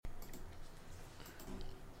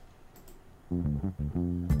Get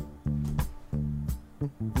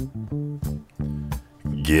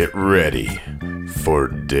ready for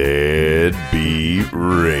Deadbeat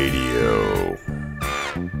Radio.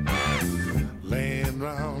 Laying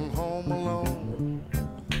round home alone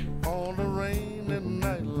on a rainy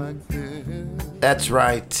night like this. That's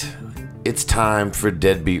right. It's time for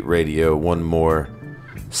Deadbeat Radio. One more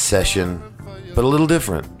session, but a little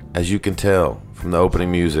different, as you can tell from the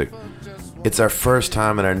opening music. It's our first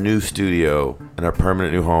time in our new studio in our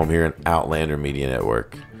permanent new home here in Outlander Media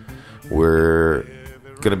Network. We're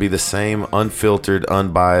going to be the same unfiltered,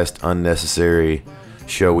 unbiased, unnecessary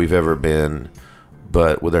show we've ever been,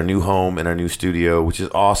 but with our new home and our new studio, which is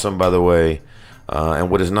awesome, by the way. And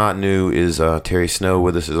what is not new is Terry Snow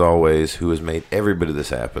with us as always, who has made every bit of this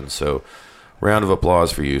happen. So, round of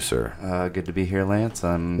applause for you, sir. Good to be here, Lance.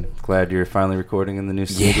 I'm glad you're finally recording in the new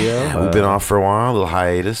studio. Yeah, we've been off for a while, a little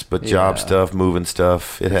hiatus, but job stuff, moving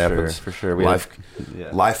stuff, it happens. For sure.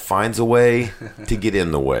 Life finds a way to get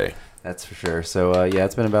in the way. That's for sure. So,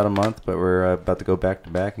 it's been about a month, but we're about to go back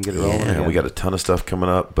to back and get it rolling again. We got a ton of stuff coming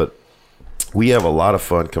up, but we have a lot of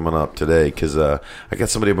fun coming up today because I got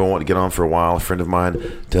somebody I've been wanting to get on for a while, a friend of mine,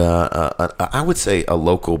 I would say a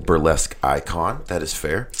local burlesque icon. That is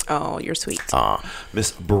fair. Oh, you're sweet.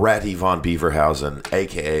 Miss Bratty Von Beaverhausen,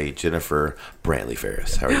 a.k.a. Jennifer Brantley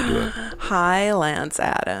Ferris. How are you doing? Hi, Lance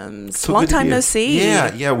Adams. So Long time no see.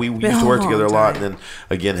 Yeah, we used to work together a lot, and then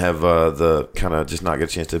again have the kind of just not get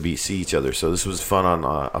a chance to see each other. So this was fun on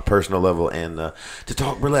a personal level and to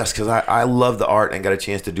talk burlesque because I love the art and got a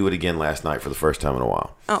chance to do it again last night for the first time in a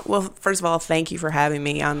while. Oh, well, first of all, thank you for having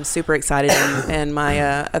me. I'm super excited, and my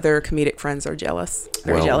other comedic friends are jealous.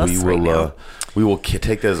 Very jealous right now. We will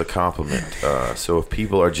take that as a compliment. So if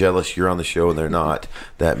people are jealous you're on the show and they're not,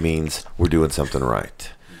 that means we're doing something right.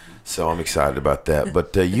 So I'm excited about that.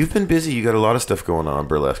 But you've been busy. You got a lot of stuff going on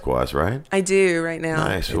burlesque-wise, right? I do right now.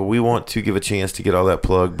 Nice. Well, we want to give a chance to get all that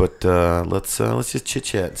plugged, but let's just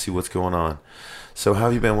chit-chat and see what's going on. So how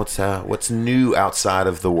have you been? What's new outside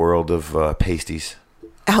of the world of pasties?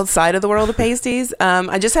 Outside of the world of pasties?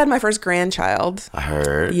 I just had my first grandchild. I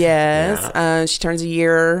heard. Yes. Yeah. She turns a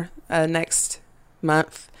year next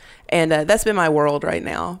month. And that's been my world right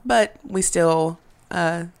now. But we still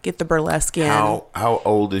get the burlesque in. How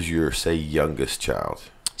old is your, say, youngest child?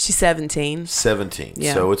 She's 17. 17.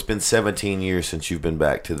 Yeah. So it's been 17 years since you've been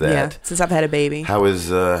back to that. Yeah, since I've had a baby. How is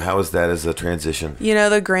that as a transition? You know,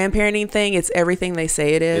 the grandparenting thing, it's everything they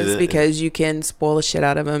say it is because you can spoil the shit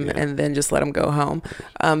out of them and then just let them go home.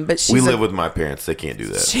 But we live with my parents. They can't do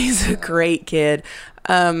that. She's a great kid.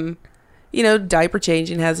 You know, diaper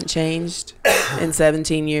changing hasn't changed in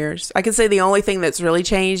 17 years. I can say the only thing that's really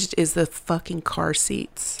changed is the fucking car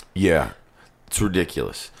seats. Yeah. It's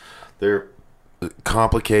ridiculous. They're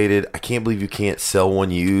complicated. I can't believe you can't sell one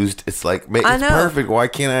used. It's like, it's perfect. Why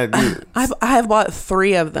can't I do it? I have bought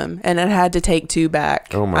 3 of them and I had to take 2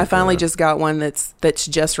 back. Oh my I finally God. just got one that's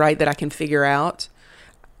just right that I can figure out.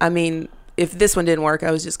 I mean, if this one didn't work, I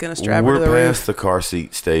was just going to strap her to the We're roof. past the car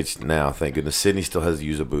seat stage now, thank goodness. Sydney still has to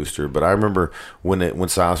use a booster, but I remember when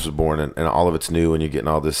Silas was born and all of it's new and you're getting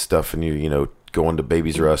all this stuff and you know going to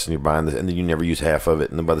Babies R Us and you're buying this and then you never use half of it,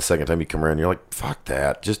 and then by the second time you come around you're like, fuck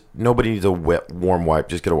that, just nobody needs a wet warm wipe,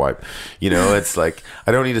 just get a wipe, you know. It's like,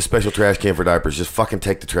 I don't need a special trash can for diapers, just fucking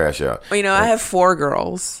take the trash out. Well, you know, I have 4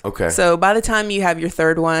 girls. Okay. So by the time you have your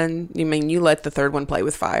third one, you let the third one play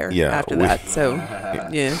with fire after that. So,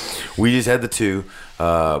 yeah. We just had the 2,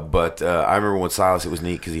 but I remember when Silas, it was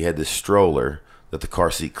neat because he had this stroller that the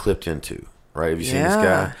car seat clipped into. Right? Have you seen this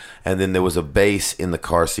guy? And then there was a base in the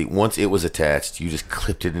car seat. Once it was attached, you just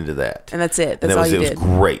clipped it into that. And that's it. That's all you did. It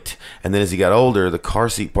was great. And then as he got older, the car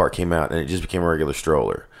seat part came out and it just became a regular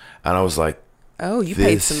stroller. And I was like, oh, you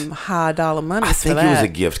paid some high dollar money for that. I think it was a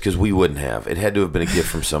gift because we wouldn't have. It had to have been a gift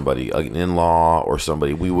from somebody, like an in-law or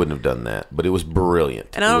somebody. We wouldn't have done that. But it was brilliant.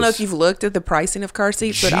 And I don't know if you've looked at the pricing of car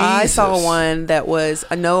seats, but I saw one that was,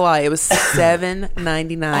 no lie, it was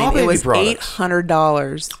 $799. It was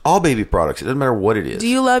 $800. All baby products. It doesn't matter what it is. Do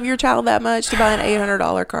you love your child that much to buy an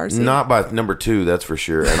 $800 car seat? Not by number 2, that's for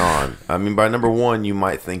sure, and on. I mean, by number 1, you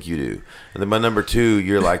might think you do. And then by number 2,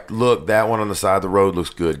 you're like, look, that one on the side of the road looks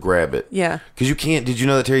good. Grab it. Yeah. Because you can't, did you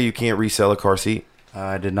know that, Terry, you can't resell a car seat?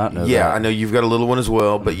 I did not know that. Yeah, I know you've got a little one as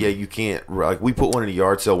well, but yeah, you can't. Like, we put one in a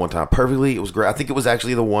yard sale one time perfectly. It was great. I think it was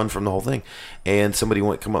actually the one from the whole thing. And somebody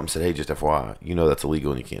come up and said, hey, just FYI, you know that's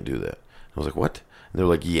illegal and you can't do that. I was like, what? And they were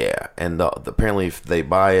like, yeah. And apparently if they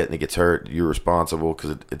buy it and it gets hurt, you're responsible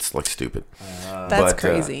because it's like stupid. That's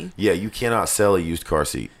crazy. Yeah, you cannot sell a used car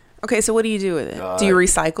seat. Okay, so what do you do with it? Do you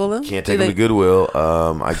recycle them? Can't take them to Goodwill.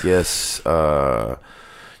 I guess,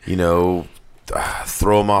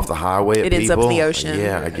 throw them off the highway at It ends up people. in the ocean.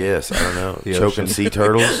 Yeah, I guess. I don't know. The Choking ocean. sea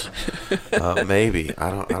turtles. Maybe. I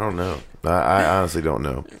don't know. I honestly don't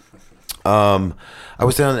know. I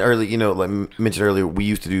was telling earlier, like mentioned earlier, we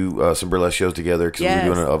used to do some burlesque shows together because we Yes.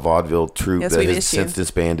 were doing a vaudeville troupe Yes, that we has missed you. since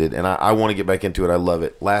disbanded, and I want to get back into it. I love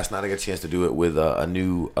it. Last night I got a chance to do it with a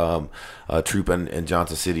new troupe in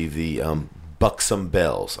Johnson City, the Buxom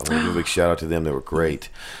Bells. I want to give a big shout out to them. They were great,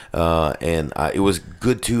 and it was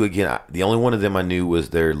good too. Again, the only one of them I knew was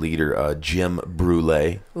their leader, Jim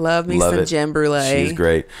Brule. Love me some Jim Brule. She's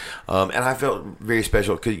great, and I felt very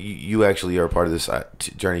special because you actually are a part of this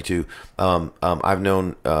journey too. I've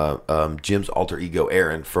known Jim's alter ego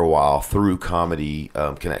Erin for a while through comedy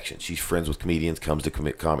connections. She's friends with comedians, comes to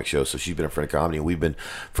comic shows, so she's been a friend of comedy. And we've been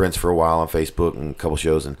friends for a while on Facebook and a couple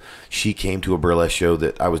shows. And she came to a burlesque show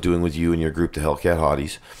that I was doing with you and your group, the Hellcat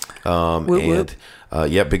Hotties. Whoop, whoop.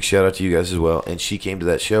 Yeah, big shout out to you guys as well. And she came to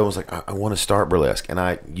that show and was like, I want to start burlesque.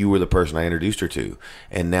 And you were the person I introduced her to.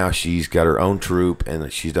 And now she's got her own troupe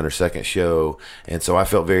and she's done her second show. And so I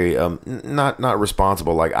felt very, not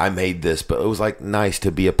responsible, like I made this, but it was like nice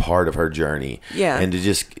to be a part of her journey. Yeah. And to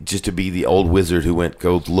just to be the old wizard who went,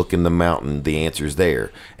 go look in the mountain, the answer's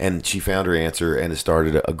there. And she found her answer and it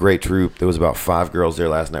started a great troupe. There was about 5 girls there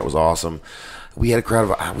last night. It was awesome. We had a crowd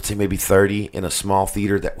of, I would say maybe 30 in a small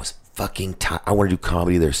theater that was fucking tight. I want to do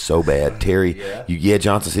comedy there so bad. Terry,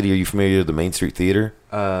 Johnson City, are you familiar with the Main Street Theater?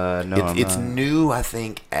 No, It's new, I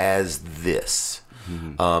think, as this.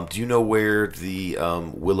 Do you know where the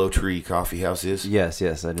Willow Tree Coffee House is? Yes,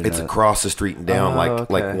 I did. It's across the street and down, like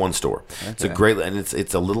okay. one store. It's a Okay. great, and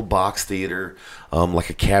it's a little box theater, like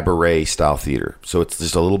a cabaret style theater. So it's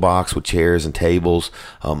just a little box with chairs and tables,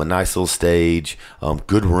 a nice little stage,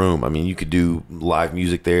 good room. I mean, you could do live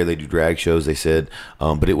music there. They do drag shows. They said,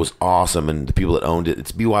 but it was awesome. And the people that owned it,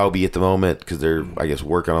 it's BYOB at the moment because they're, I guess,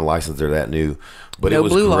 working on a license. They're that new, but No it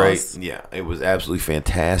was blue great. laws. Yeah, it was absolutely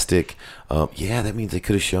fantastic. Yeah, that means they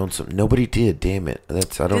could have shown some. Nobody did. Damn it. I don't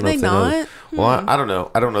Did know they if they know. not? Well, I don't know.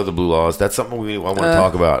 I don't know the blue laws. That's something I want to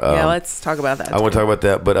talk about. Yeah, let's talk about that. I want to talk about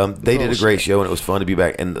that. But they did a Bullshit. great show and it was fun to be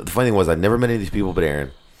back. And the funny thing was, I never met any of these people but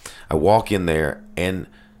Aaron. I walk in there and,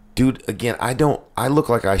 dude, again, I look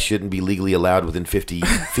like I shouldn't be legally allowed within 50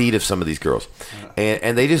 feet of some of these girls,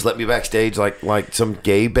 and they just let me backstage like some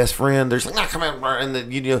gay best friend. There's like, nah, come on, and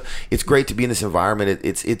then, it's great to be in this environment.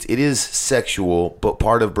 It is sexual, but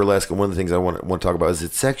part of burlesque, and one of the things I want to talk about is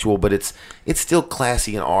it's sexual, but it's still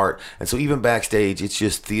classy and art. And so even backstage, it's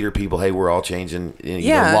just theater people. Hey, we're all changing.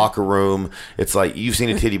 Yeah. Locker room. It's like you've seen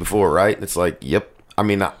a titty before, right? And it's like, yep. I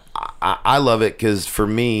mean, I love it because for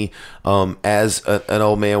me, as an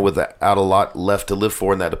old man without a lot left to live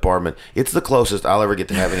for in that department, it's the closest I'll ever get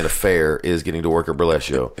to having an affair is getting to work a burlesque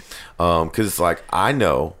show. Because it's like, I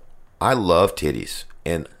know I love titties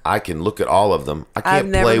and I can look at all of them. I I've can't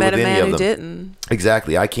never play met with a any man of who them. didn't.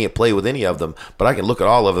 Exactly. I can't play with any of them, but I can look at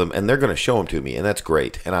all of them and they're going to show them to me. And that's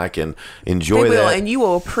great. And I can enjoy They will, that. and you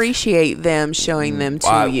will appreciate them showing them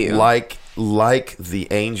to you. Like the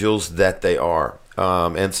angels that they are.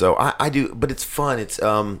 And so I do, but it's fun. It's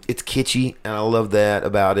kitschy, and I love that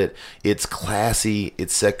about it. It's classy.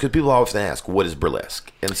 It's sick. Because people always ask, what is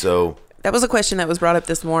burlesque? And so That was a question that was brought up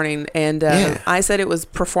this morning, and Yeah. I said it was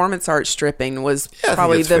performance art stripping was I think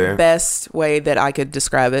probably that's the fair. best way that I could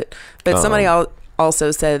describe it. But somebody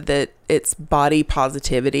also said that it's body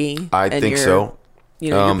positivity. I and think you're- so.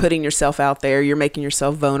 You're putting yourself out there. You're making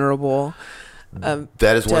yourself vulnerable.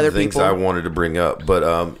 That is to one of other the things people. I wanted to bring up. But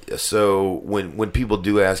so when people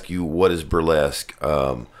do ask you what is burlesque,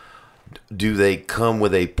 do they come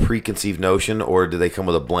with a preconceived notion or do they come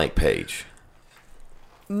with a blank page?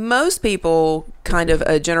 Most people kind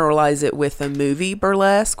of generalize it with the movie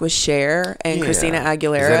Burlesque with Cher and Yeah. Christina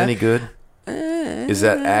Aguilera. Is that any good? Is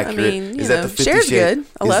that accurate? mean, is you that know, the 50 Cher's Shades? good.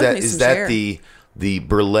 I love me is some that Cher. the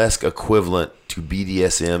burlesque equivalent to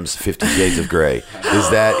BDSM's 50 Shades of Grey? Is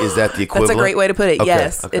that the equivalent? That's a great way to put it. Okay,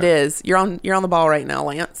 Yes, okay. it is. You're on the ball right now,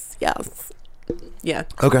 Lance. Yes. Yeah.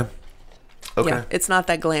 Okay. Yeah. It's not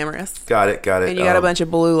that glamorous. Got it. And you got a bunch of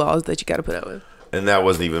blue laws that you got to put up with. And that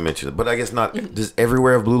wasn't even mentioned. But I guess not. Does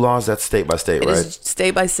everywhere have blue laws? That's state by state, It right? is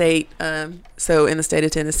state by state. So in the state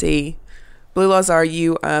of Tennessee, blue laws are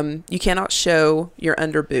you cannot show your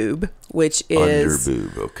underboob, which is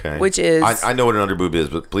Underboob, okay. which is- I know what an underboob is,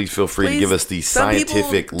 but please feel free to Please, give us the some people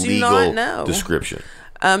scientific, do legal not know. description.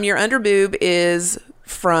 your underboob is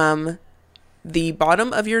from the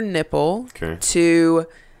bottom of your nipple Okay. to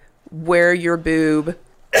where your boob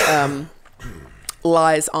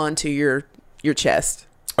lies onto your chest.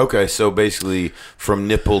 Okay, so basically from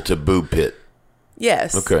nipple to boob pit.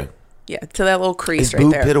 Yes. Okay. Yeah, to that little crease Is right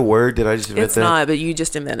boob there. pit a word? Did I just invent It's that? not, but you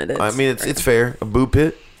just invented it. I mean, it's fair. A boob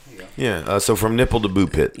pit? Yeah. So from nipple to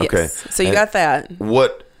boob pit. Yes. Okay. So you And got that.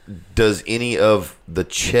 What does any of the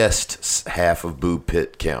chest half of boob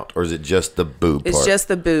pit count? Or is it just the boob It's part? just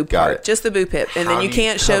the boob Got part. it. Just the boob pit. And How then you do you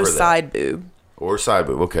can't show cover that? side boob. Or side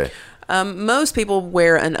boob. Okay. Most people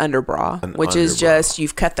wear an underbra, which is underbra. just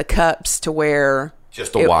you've cut the cups to where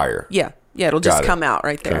Just a wire. Yeah, it'll Got just it. come out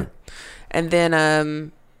right there. Okay. And then,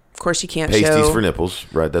 of course, you can't Pasties show for nipples.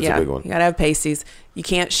 Right. That's a big one. You gotta have pasties. You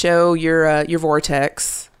can't show your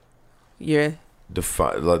vortex. Your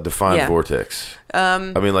Define Yeah. vortex. I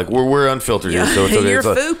mean, like we're unfiltered here, so it's okay. your It's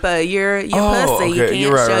like- fupa, your pussy. You can't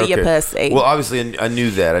You're right, show right, your okay. pussy. Well, obviously, I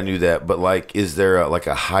knew that. But like, is there like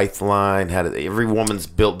a height line? How do every woman's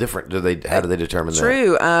built different? How do they determine that?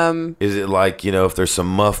 True. Is it like if there's some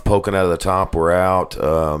muff poking out of the top, we're out?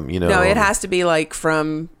 No, it has to be like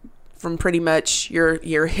from pretty much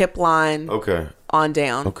your hip line Okay. on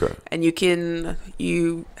down. Okay. And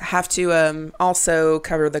you have to also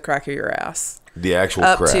cover the crack of your ass. The actual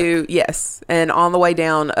Up crack. to, yes. And on the way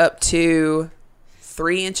down up to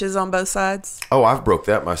 3 inches on both sides. Oh, I've broke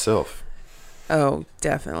that myself. Oh,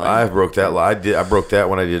 definitely. I broke that. I broke that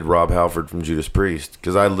when I did Rob Halford from Judas Priest,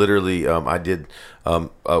 because I literally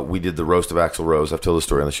we did the roast of Axl Rose. I've told the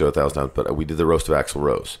story on the show 1,000 times, but we did the roast of Axl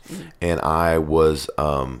Rose, and I was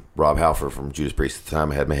Rob Halford from Judas Priest at the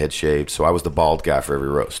time. I had my head shaved, so I was the bald guy for every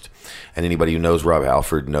roast. And anybody who knows Rob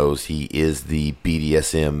Halford knows he is the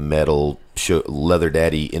BDSM metal leather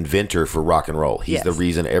daddy inventor for rock and roll. He's Yes. the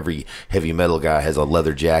reason every heavy metal guy has a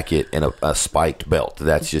leather jacket and a spiked belt.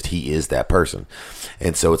 That's just, he is that person.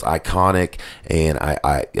 And so it's iconic. And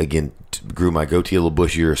I again, grew my goatee a little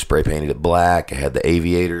bushier, spray painted it black. I had the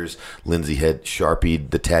aviators. Lindsay had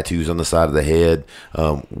Sharpied the tattoos on the side of the head,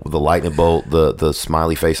 the lightning bolt, the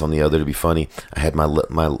smiley face on the other to be funny. I had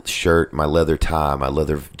my shirt, my leather tie, my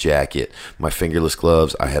leather jacket, my fingerless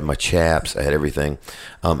gloves. I had my chaps. I had everything.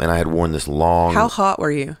 And I had worn this long... How hot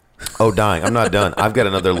were you? Oh, dying. I'm not done. I've got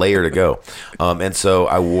another layer to go. And so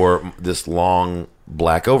I wore this long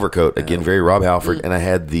black overcoat, again, very Rob Halford, and I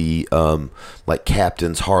had the like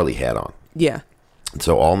captain's Harley hat on. Yeah. And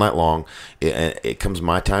so all night long, it comes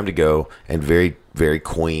my time to go, and very, very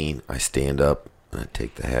Queen, I stand up and I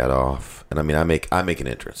take the hat off, and I mean, I make an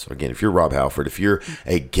entrance. So again, if you're Rob Halford, if you're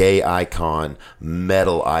a gay icon,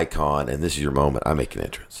 metal icon, and this is your moment, I make an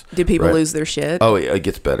entrance. Did people Right? lose their shit? Oh, it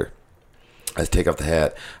gets better. I take off the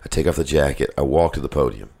hat, I take off the jacket, I walk to the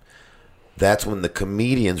podium. That's when the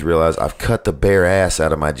comedians realize I've cut the bare ass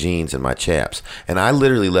out of my jeans and my chaps. And I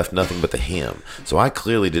literally left nothing but the hem. So I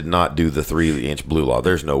clearly did not do the 3-inch blue law.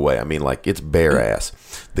 There's no way. I mean, like, it's bare ass.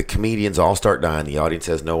 The comedians all start dying. The audience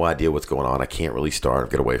has no idea what's going on. I can't really start.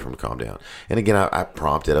 Get away from them, calm down. And again, I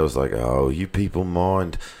prompted. I was like, oh, you people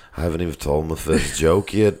mind? I haven't even told my first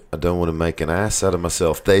joke yet. I don't want to make an ass out of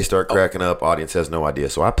myself. They start cracking up. Audience has no idea.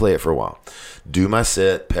 So I play it for a while. Do my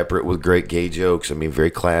set, pepper it with great gay jokes. I mean,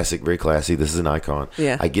 very classic, very classy. This is an icon.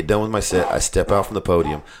 Yeah. I get done with my set. I step out from the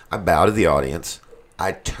podium. I bow to the audience.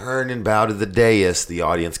 I turn and bow to the dais. The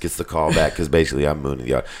audience gets the call back because basically I'm mooning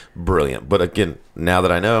the audience. Brilliant. But again, now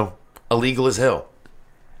that I know, illegal as hell.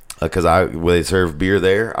 Because when they serve beer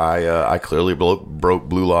there, I clearly broke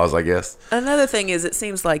blue laws, I guess. Another thing is, it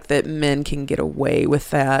seems like that men can get away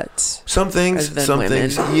with that. Some things, Than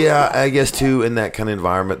women. yeah, I guess too. In that kind of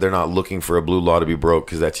environment, they're not looking for a blue law to be broke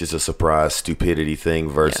because that's just a surprise stupidity thing.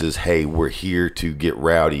 Versus, hey, we're here to get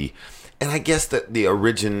rowdy. And I guess that the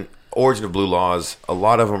origin of blue laws, a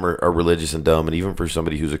lot of them are religious and dumb. And even for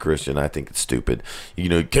somebody who's a Christian, I think it's stupid. You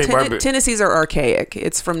know, you can't buy beer. Tennessees are archaic.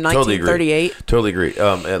 It's from Totally agree. 1938. Totally agree.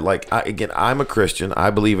 And I'm a Christian. I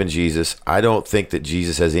believe in Jesus. I don't think that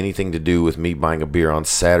Jesus has anything to do with me buying a beer on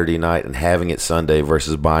Saturday night and having it Sunday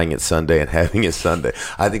versus buying it Sunday and having it Sunday.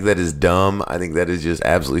 I think that is dumb. I think that is just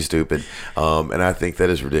absolutely stupid. And I think that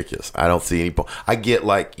is ridiculous. I don't see any point. I get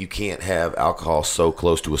like you can't have alcohol so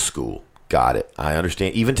close to a school. Got it. I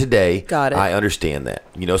understand. Even today, Got it. I understand that.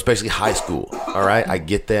 You know, especially high school. All right, I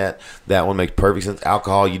get that. That one makes perfect sense.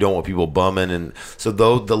 Alcohol, you don't want people bumming, and so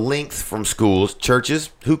though the length from schools,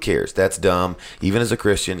 churches, who cares? That's dumb. Even as a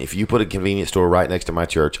Christian, if you put a convenience store right next to my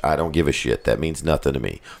church, I don't give a shit. That means nothing to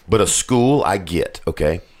me. But a school, I get.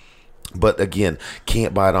 Okay. But again,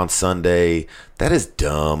 can't buy it on Sunday. That is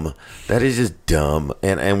dumb. That is just dumb.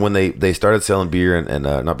 And when they started selling beer and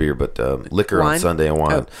not beer, but liquor Wine? on Sunday and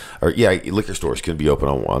wine, liquor stores can be open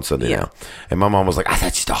on Sunday Yeah. now. And my mom was like,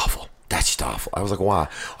 that's just awful. That's just awful. I was like, why?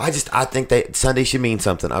 I think that Sunday should mean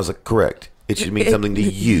something. I was like, correct. It should mean something to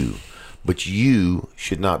you. but you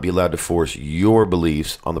should not be allowed to force your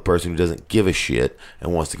beliefs on the person who doesn't give a shit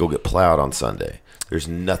and wants to go get plowed on Sunday. There's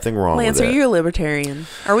nothing wrong Lance, with that. are you a libertarian?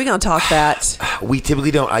 Are we going to talk that? We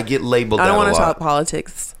typically don't. I get labeled I that don't a want to lot. talk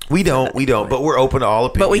politics. We don't, but we're open to all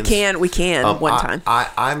opinions. But we can one time.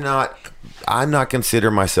 I'm not consider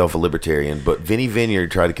myself a libertarian, but Vinny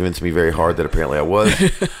Vineyard tried to convince me very hard that apparently I was.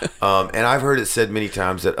 And I've heard it said many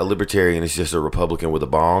times that a libertarian is just a Republican with a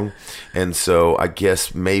bong. And so I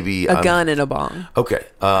guess maybe a gun and a bong. Okay.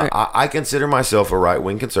 Right. I consider myself a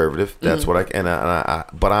right-wing conservative. That's what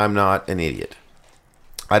but I'm not an idiot.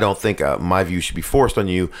 I don't think my view should be forced on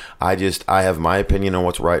you. I have my opinion on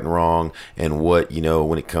what's right and wrong, and what,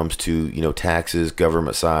 when it comes to, taxes,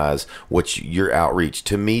 government size, what's your outreach.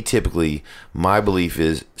 To me, typically, my belief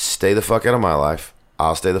is stay the fuck out of my life.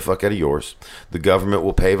 I'll stay the fuck out of yours. The government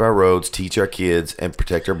will pave our roads, teach our kids, and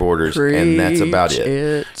protect our borders, and that's about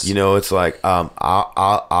it. It's like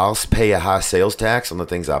I'll pay a high sales tax on the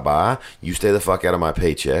things I buy. You stay the fuck out of my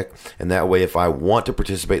paycheck, and that way, if I want to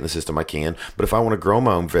participate in the system, I can. But if I want to grow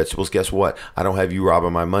my own vegetables, guess what? I don't have you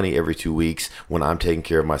robbing my money every 2 weeks when I'm taking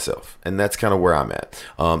care of myself, and that's kind of where I'm at.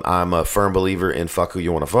 I'm a firm believer in fuck who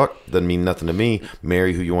you want to fuck. Doesn't mean nothing to me.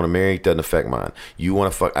 Marry who you want to marry. Doesn't affect mine. You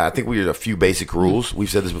want to fuck. I think we have a few basic rules. We've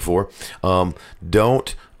said this before.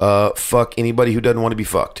 Don't fuck anybody who doesn't want to be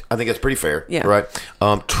fucked. I think that's pretty fair. Yeah. Right?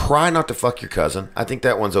 Try not to fuck your cousin. I think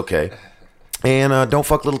that one's okay. And don't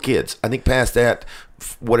fuck little kids. I think past that,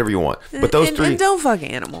 whatever you want. But those three. And don't fuck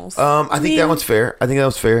animals. I think that one's fair.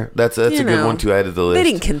 That's a good one to add to the list. They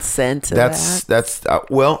didn't consent to that.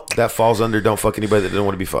 That falls under don't fuck anybody that doesn't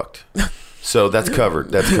want to be fucked. So that's covered.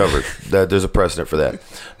 There's a precedent for that.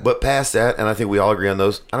 But past that, and I think we all agree on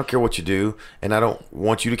those, I don't care what you do, and I don't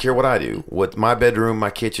want you to care what I do. What my bedroom, my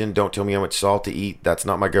kitchen, don't tell me how much salt to eat. That's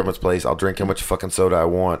not my government's place. I'll drink how much fucking soda I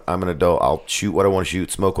want. I'm an adult. I'll shoot what I want to shoot,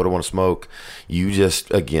 smoke what I want to smoke. You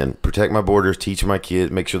just, again, protect my borders, teach my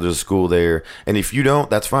kids, make sure there's a school there. And if you don't,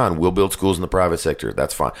 that's fine. We'll build schools in the private sector.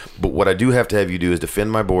 That's fine. But what I do have to have you do is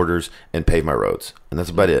defend my borders and pave my roads. And that's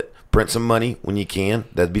about it. Print some money when you can.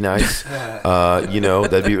 That'd be nice. That'd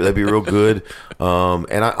be real good.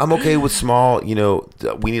 And I'm okay with small.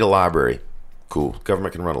 We need a library. Cool.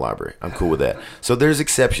 Government can run a library. I'm cool with that. So there's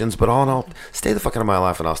exceptions, but all in all, stay the fuck out of my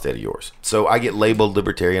life and I'll stay out of yours. So I get labeled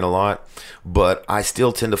libertarian a lot, but I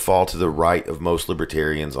still tend to fall to the right of most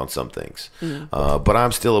libertarians on some things. But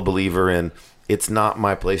I'm still a believer in it's not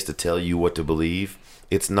my place to tell you what to believe.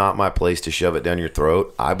 It's not my place to shove it down your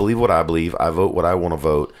throat. I believe what I believe. I vote what I want to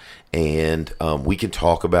vote. And we can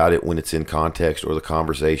talk about it when it's in context or the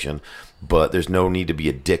conversation, but there's no need to be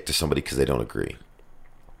a dick to somebody because they don't agree.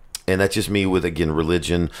 And that's just me with, again,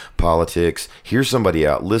 religion, politics. Hear somebody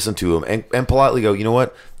out, listen to them, and politely go, you know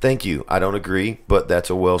what? Thank you. I don't agree, but that's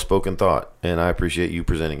a well-spoken thought, and I appreciate you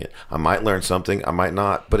presenting it. I might learn something, I might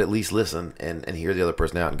not, but at least listen and hear the other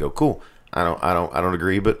person out and go, cool. I don't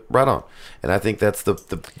agree, but right on. And I think that's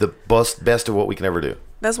the best of what we can ever do.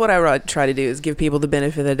 That's what I try to do, is give people the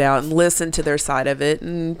benefit of the doubt and listen to their side of it.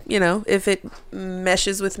 And, if it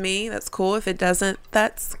meshes with me, that's cool. If it doesn't,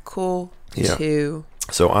 that's cool too.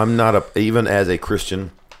 So I'm not even as a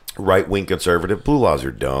Christian right-wing conservative, blue laws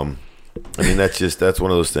are dumb. I mean, that's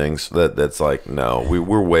one of those things that's like, no,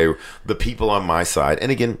 we're way, the people on my side.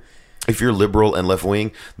 And again, if you're liberal and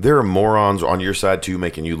left-wing, there are morons on your side too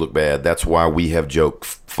making you look bad. That's why we have joke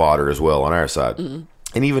fodder as well on our side. Mm-hmm.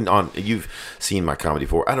 And even you've seen my comedy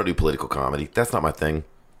before. I don't do political comedy. That's not my thing.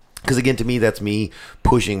 Because again, to me, that's me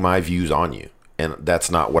pushing my views on you. And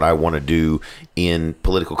that's not what I want to do in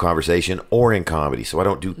political conversation or in comedy. So I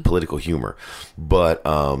don't do political humor. But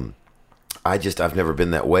I've never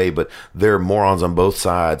been that way. But there are morons on both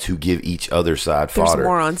sides who give each other side fodder. There's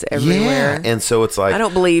morons everywhere. Yeah. And so it's like, I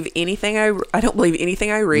don't believe anything I don't believe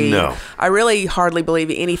anything I read. No. I really hardly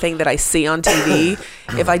believe anything that I see on TV.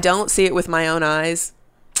 If I don't see it with my own eyes,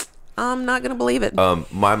 I'm not going to believe it.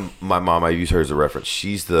 My mom, I use her as a reference.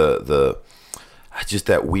 She's the just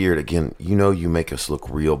that weird, again, you make us look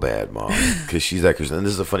real bad, Mom, because she's that Christian. And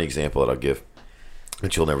this is a funny example that I'll give,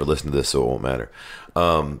 and she'll never listen to this, so it won't matter.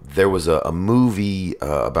 There was a movie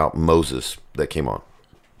about Moses that came on,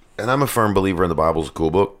 and I'm a firm believer in the Bible's a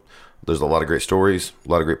cool book. There's a lot of great stories, a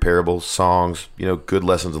lot of great parables, songs, good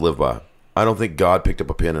lessons to live by. I don't think God picked up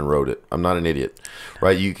a pen and wrote it. I'm not an idiot,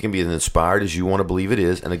 right? You can be as inspired as you want to believe it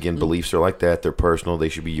is. And again, beliefs are like that. They're personal. They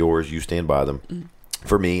should be yours. You stand by them.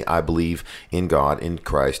 For me, I believe in God, in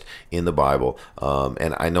Christ, in the Bible,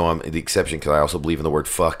 and I know I'm the exception because I also believe in the word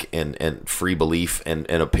fuck and free belief and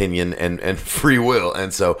opinion and free will,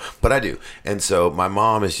 and so, but I do, and so my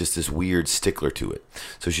mom is just this weird stickler to it.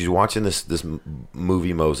 So she's watching this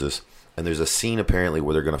movie Moses, and there's a scene apparently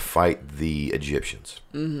where they're going to fight the Egyptians,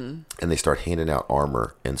 and they start handing out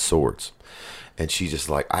armor and swords. And she's just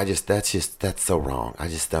like, that's so wrong. I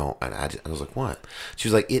just don't. And I was like, what? She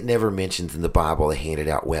was like, it never mentions in the Bible they handed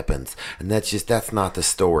out weapons. And that's not the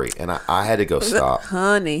story. And I had to go stop.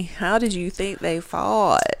 Honey, how did you think they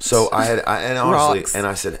fought? So and honestly, Rocks. and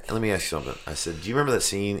I said, let me ask you something. I said, do you remember that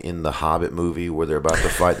scene in the Hobbit movie where they're about to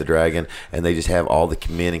fight the dragon and they just have all the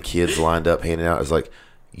men and kids lined up handing out? It's like,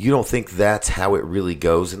 you don't think that's how it really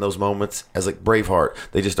goes in those moments? As like Braveheart,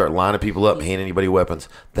 they just start lining people up, handing anybody weapons.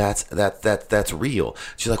 That's real.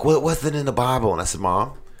 She's like, well, it wasn't in the Bible. And I said,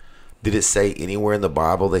 Mom, did it say anywhere in the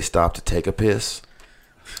Bible they stopped to take a piss?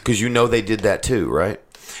 Because you know they did that too, right?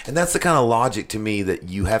 And that's the kind of logic to me that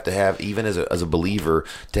you have to have, even as a believer,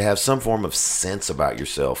 to have some form of sense about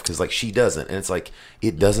yourself. Because like she doesn't, and it's like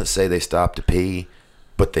it doesn't say they stopped to pee,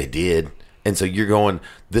 but they did. And so you're going,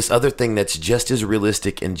 this other thing that's just as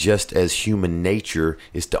realistic and just as human nature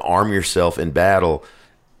is to arm yourself in battle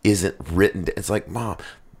isn't written. It's like, Mom,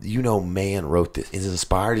 you know, man wrote this. It's as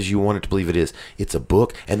inspired as you want it to believe it is. It's a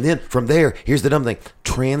book. And then from there, here's the dumb thing.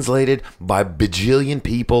 Translated by bajillion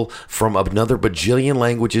people from another bajillion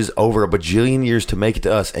languages over a bajillion years to make it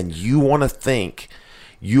to us. And you want to think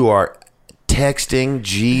you are texting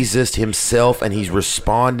Jesus himself and he's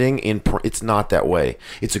responding it's not that way.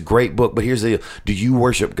 It's a great book, but here's the deal. Do you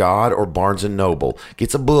worship God or Barnes and Noble?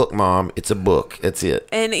 It's a book, Mom. It's a book. That's it.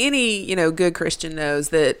 And any, good Christian knows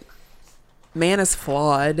that man is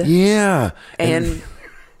flawed. Yeah. And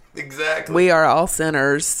exactly. we are all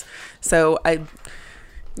sinners. So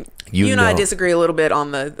you and I disagree a little bit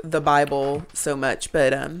on the Bible so much,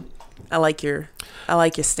 but I like your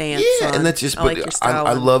stance. Yeah, and that's just. I like your style.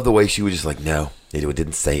 I love the way she was just like, no, it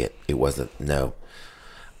didn't say it. It wasn't. No,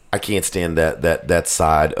 I can't stand that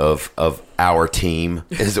side of our team,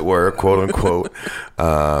 as it were, quote unquote.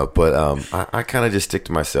 But I kind of just stick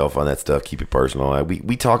to myself on that stuff. Keep it personal.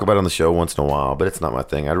 We talk about it on the show once in a while, but it's not my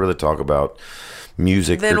thing. I'd rather talk about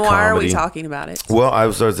music. Then or why comedy. are we talking about it? Well,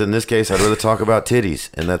 in this case, I'd rather talk about titties,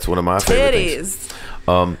 and that's one of my favorite things.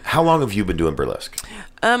 How long have you been doing burlesque?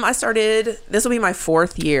 I started. This will be my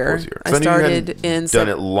fourth year. I started in. Done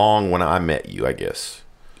it long when I met you, I guess.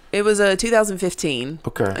 It was 2015.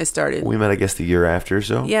 Okay. I started. We met, I guess, the year after.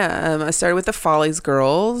 So. Yeah, I started with the Follies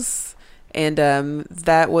Girls, and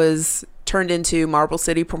that was turned into Marble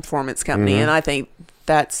City Performance Company, and I think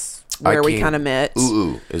that's where we kind of met.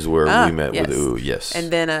 Ooh is where we met with Ooh. Yes.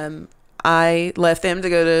 And then I left them to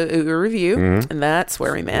go to Ooh Review, and that's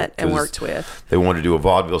where we met and worked with. They wanted to do a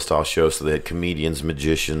vaudeville style show, so they had comedians,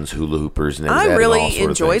 magicians, hula hoopers, and I really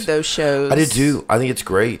enjoyed those shows. I did too. I think it's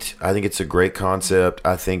great. I think it's a great concept.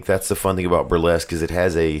 I think that's the fun thing about burlesque is it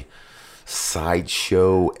has a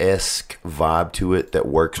sideshow-esque vibe to it that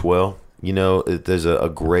works well. There's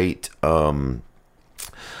a great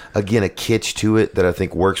again, a kitsch to it that I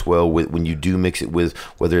think works well with when you do mix it with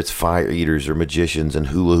whether it's fire eaters or magicians and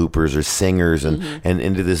hula hoopers or singers and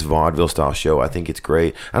into this vaudeville style show. I think it's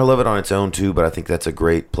great. I love it on its own too, but I think that's a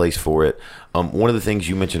great place for it. One of the things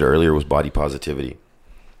you mentioned earlier was body positivity.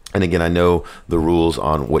 And again, I know the rules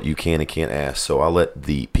on what you can and can't ask, so I'll let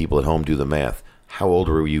the people at home do the math. How old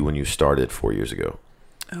were you when you started 4 years ago?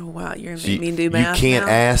 Oh, wow. You're going to make me do math. You can't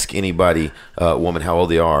ask anybody, woman, how old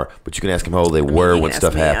they are, but you can ask them how old they were when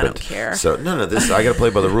stuff happened. I don't care. So, no, I got to play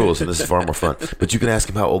by the rules, and this is far more fun. But you can ask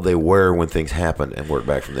them how old they were when things happened and work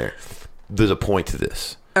back from there. There's a point to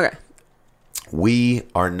this. Okay. We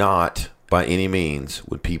are not, by any means,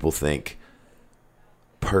 when people think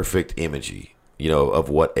perfect imagery, of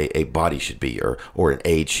what a body should be or an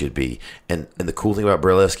age should be. And the cool thing about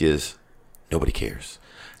burlesque is nobody cares.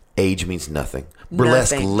 Age means nothing.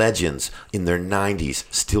 Burlesque legends in their 90s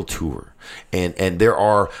still tour. And there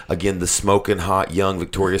are, again, the smoking hot, young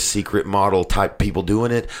Victoria's Secret model type people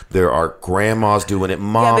doing it. There are grandmas doing it,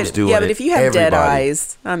 moms doing it. Yeah, but if you have dead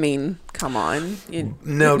eyes, I mean, come on.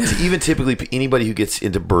 No, even typically anybody who gets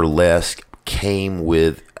into burlesque came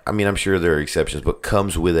with, I mean, I'm sure there are exceptions, but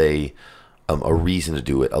comes with a reason to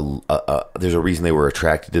do it. There's a reason they were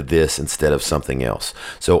attracted to this instead of something else.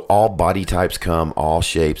 So all body types come, all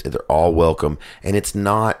shapes, and they're all welcome. And it's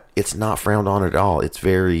not frowned on at all. It's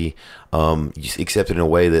very accepted in a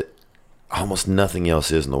way that almost nothing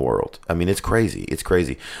else is in the world. I mean, it's crazy. It's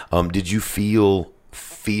crazy. Did you feel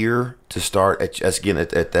fear to start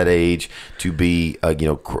at that age, to be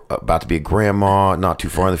about to be a grandma, not too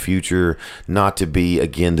far in the future, not to be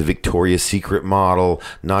again the Victoria's Secret model,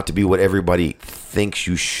 not to be what everybody thinks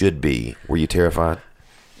you should be? Were you terrified?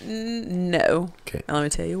 No. Okay. And let me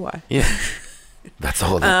tell you why. Yeah. That's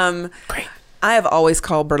all. Great. I have always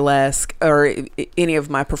called burlesque or any of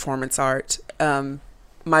my performance art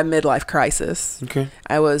my midlife crisis. Okay.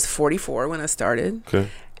 I was 44 when I started. Okay.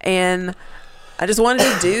 And I just wanted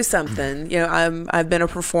to do something. You know, I've been a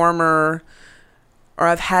performer, or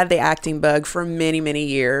I've had the acting bug for many, many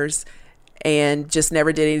years, and just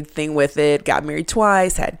never did anything with it. Got married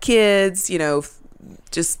twice, had kids, you know,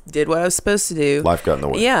 just did what I was supposed to do. Life got in the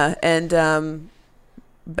way. Yeah. And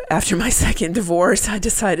after my second divorce, I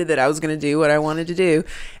decided that I was going to do what I wanted to do,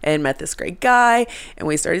 and met this great guy, and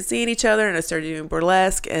we started seeing each other, and I started doing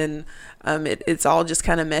burlesque, and it's all just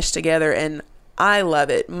kind of meshed together, and I love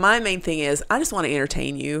it. My main thing is I just want to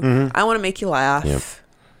entertain you. Mm-hmm. I want to make you laugh.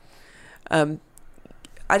 Yep.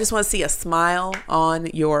 I just want to see a smile on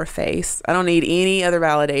your face. I don't need any other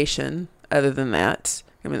validation other than that.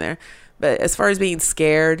 Come in there. But as far as being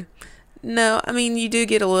scared, no. I mean, you do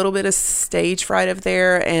get a little bit of stage fright up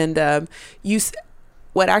there, and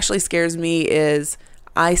what actually scares me is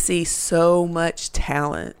I see so much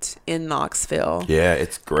talent in Knoxville. Yeah,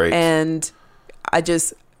 it's great. And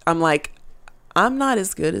I'm like, I'm not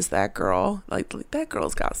as good as that girl. Like that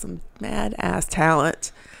girl's got some mad ass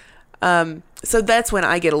talent. So that's when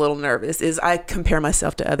I get a little nervous, is I compare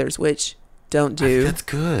myself to others, which don't do. That's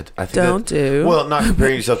good. I think Don't do. Well, not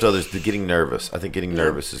comparing yourself to others, but getting nervous. I think getting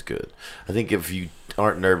nervous is good. I think if you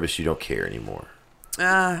aren't nervous, you don't care anymore.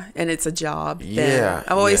 And it's a job. then. Yeah,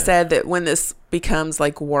 I've always yeah. said that when this becomes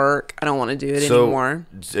like work, I don't want to do it anymore.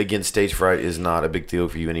 Again, stage fright is not a big deal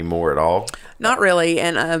for you anymore at all. Not really.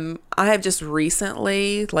 And I have just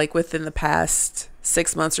recently, like within the past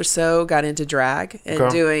 6 months or so, got into drag and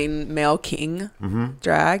Okay. doing male king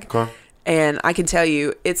drag. Okay. And I can tell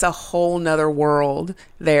you, it's a whole nother world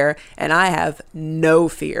there. And I have no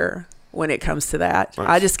fear when it comes to that. Nice.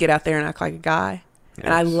 I just get out there and act like a guy.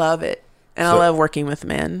 And I Nice. love it. And I So- love working with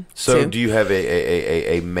men. So, too. do you have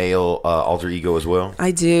a male alter ego as well?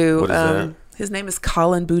 I do. What is that? His name is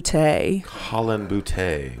Colin Boutte. Colin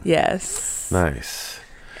Boutte. Yes. Nice.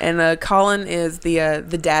 And Colin is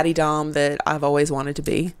the daddy dom that I've always wanted to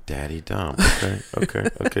be. Daddy Dom. Okay.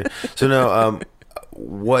 So now,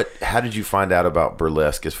 how did you find out about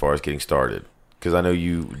burlesque as far as getting started? Because I know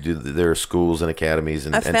there are schools and academies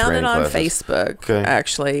and I and found training it on classes. Facebook, Okay.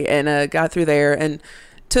 actually, and got through there and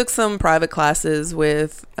took some private classes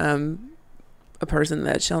with a person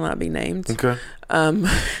that shall not be named. Okay.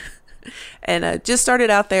 And just started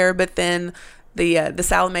out there, but then the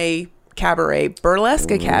Salome Cabaret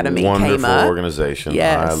Burlesque Academy Wonderful came up. organization.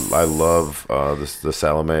 Yes. I love the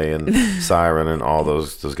Salome and Siren and all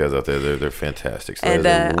those guys out there. They're fantastic. So And,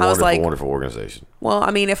 that's a I was like- wonderful organization. Well,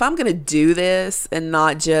 I mean, if I'm going to do this and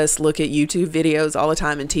not just look at YouTube videos all the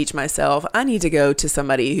time and teach myself, I need to go to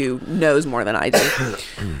somebody who knows more than I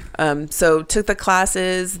do. So took the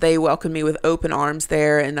classes. They welcomed me with open arms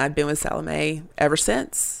there, and I've been with Salome ever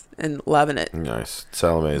since and loving it. Nice.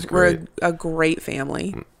 Salome is We're great. a great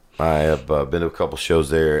family. I have been to a couple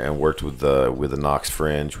shows there and worked with the Knox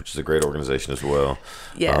Fringe, which is a great organization as well.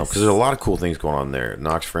 Yes. Because there's a lot of cool things going on there.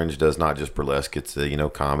 Knox Fringe does not just burlesque; it's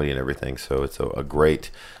comedy and everything. So it's a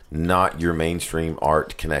great, not your mainstream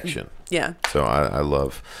art connection. Yeah. So I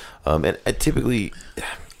love, and typically,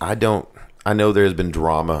 I don't. I know there's been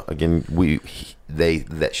drama. Again,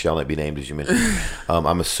 that shall not be named, as you mentioned.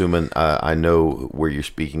 I'm assuming I know where you're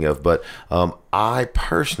speaking of, but I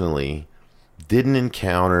personally didn't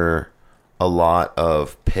encounter a lot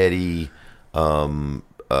of petty,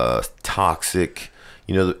 toxic.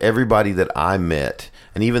 Everybody that I met,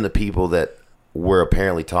 and even the people that were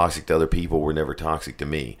apparently toxic to other people, were never toxic to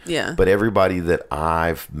me. Yeah. But everybody that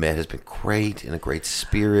I've met has been great, in a great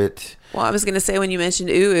spirit. Well, I was going to say, when you mentioned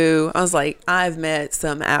Ooh, I was like, I've met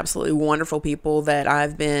some absolutely wonderful people that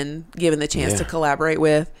I've been given the chance to collaborate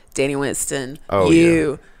with. Danny Winston,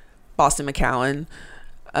 Boston McCowan,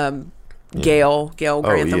 Gail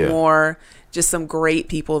Grantham Moore, just some great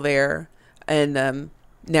people there. And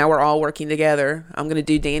now we're all working together. I'm going to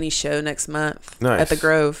do Danny's show next month at the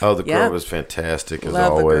Grove. Oh, the Grove is fantastic as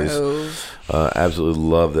Love always. The Grove. Absolutely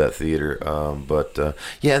love that theater. And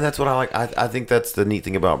that's what I like. I think that's the neat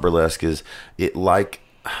thing about burlesque is it like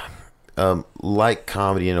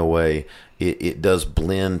comedy in a way. It does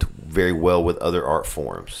blend very well with other art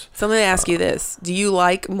forms. So I'm going to ask you this. Do you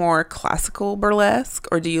like more classical burlesque,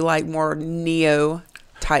 or do you like more neo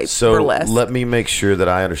type So burlesque? let me make sure that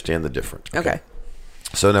I understand the difference. Okay.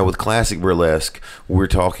 So now with classic burlesque, we're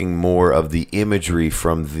talking more of the imagery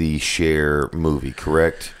from the Cher movie,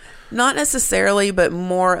 correct? Not necessarily, but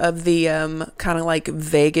more of the kind of like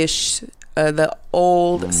Vegas, the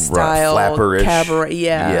old style flapperish. cabaret.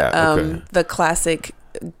 Yeah. Okay. The classic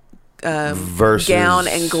Versus gown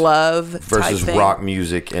and glove versus type thing. rock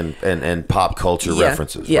music and pop culture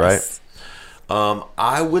references, yes. right?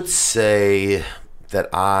 I would say that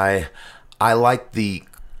I like the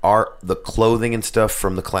art, the clothing and stuff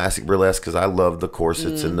from the classic burlesque because I love the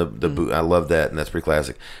corsets and the boot. I love that, and that's pretty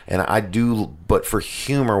classic. And I do, but for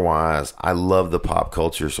humor wise, I love the pop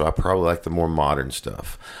culture, so I probably like the more modern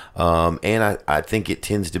stuff. And I think it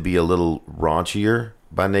tends to be a little raunchier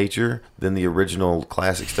by nature than the original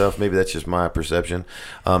classic stuff. Maybe that's just my perception.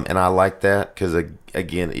 And I like that because,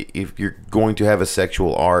 again, if you're going to have a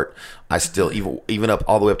sexual art, I still, even up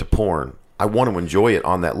all the way up to porn, I want to enjoy it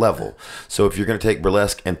on that level. So if you're going to take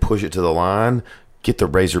burlesque and push it to the line, get the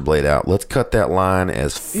razor blade out. Let's cut that line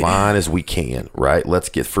as fine as we can, right? Let's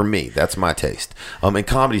get, for me, that's my taste. And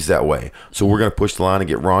comedy's that way. So we're going to push the line and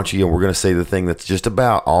get raunchy, and we're going to say the thing that's just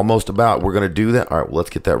about, almost about, we're going to do that. All right, well, let's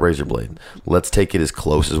get that razor blade. Let's take it as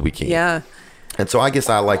close as we can. Yeah. And so I guess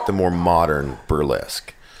I like the more modern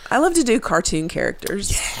burlesque. I love to do cartoon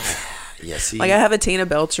characters. Yes, like I have a Tina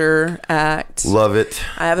Belcher act. Love it.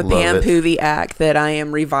 I have a Love Pam it. Poovey act that I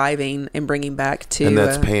am reviving and bringing back to. And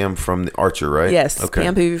that's Pam from the Archer, right? Yes, Okay.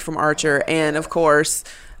 Pam Poovey from Archer, and of course,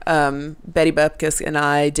 Betty Bupkis and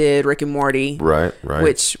I did Rick and Morty, Right.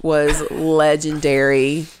 which was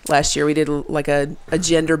legendary. Last year we did like a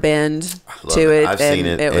gender bend to it. I've and seen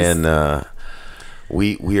it, was, and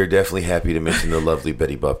we are definitely happy to mention the lovely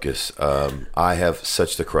Betty Bupkis. I have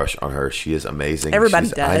such the crush on her. She is amazing. Everybody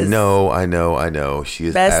She's, does. I know. She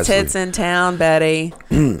is best absolutely, tits in town, Betty.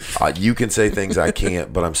 you can say things I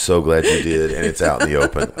can't, but I'm so glad you did, and it's out in the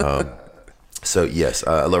open. So yes,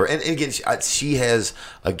 I love her, and again, she has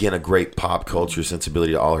again a great pop culture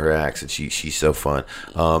sensibility to all her acts, and she's so fun.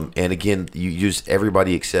 And again,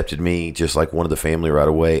 everybody accepted me just like one of the family right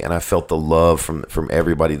away, and I felt the love from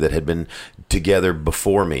everybody that had been together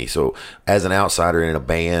before me. So as an outsider in a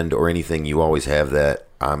band or anything, you always have that.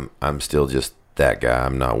 I'm still just that guy.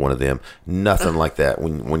 I'm not one of them. Nothing like that.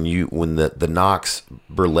 When the Knox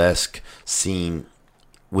burlesque scene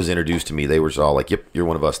was introduced to me, they were all like, yep, you're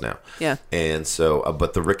one of us now. Yeah. And so,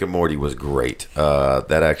 but the Rick and Morty was great.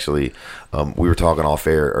 That actually, we were talking off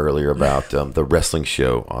air earlier about the wrestling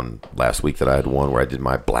show on last week that I had won, where I did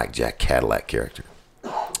my Blackjack Cadillac character.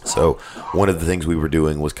 So one of the things we were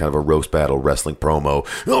doing was kind of a roast battle wrestling promo.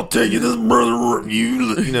 I'll tell you this, brother,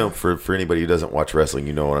 you know, for anybody who doesn't watch wrestling,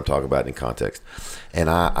 you know what I'm talking about in context. And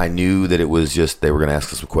I knew that it was just, they were going to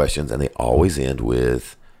ask us some questions, and they always end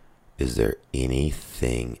with, is there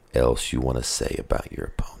anything else you want to say about your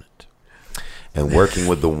opponent? And working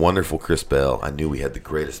with the wonderful Chris Bell, I knew we had the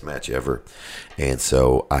greatest match ever. And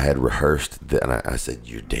so I had rehearsed, and I said,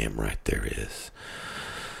 you're damn right there is.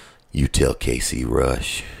 You tell KC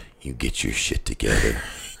Rush, you get your shit together.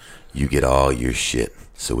 You get all your shit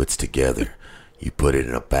so it's together. You put it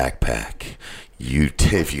in a backpack.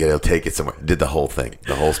 If you gotta take it somewhere, did the whole thing,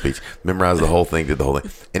 the whole speech, memorized the whole thing, did the whole thing,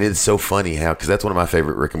 and it's so funny how, because that's one of my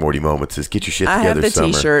favorite Rick and Morty moments is get your shit together. I have the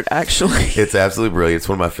Summer. T-shirt actually. It's absolutely brilliant. It's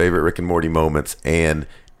one of my favorite Rick and Morty moments, and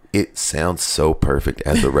it sounds so perfect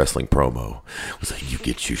as a wrestling promo. It was like, you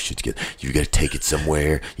get your shit together. You got to take it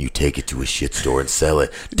somewhere. You take it to a shit store and sell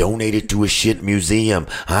it. Donate it to a shit museum.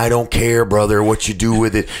 I don't care, brother, what you do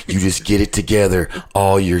with it. You just get it together.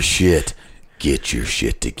 All your shit. Get your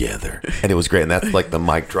shit together. And it was great. And that's like the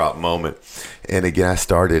mic drop moment. And again, I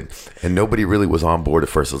started, and nobody really was on board at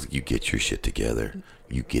first. I was like, you get your shit together.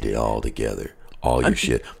 You get it all together. All your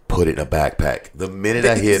shit. Put it in a backpack. The minute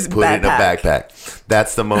I hit, put it in a backpack.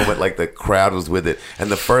 That's the moment, like the crowd was with it.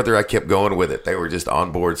 And the further I kept going with it, they were just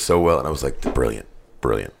on board so well. And I was like, brilliant.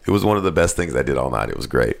 It was one of the best things I did all night. It was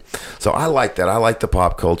great. So I like that. I like the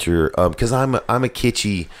pop culture because I'm a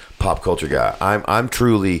kitschy pop culture guy. I'm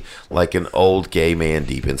truly like an old gay man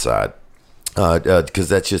deep inside. Because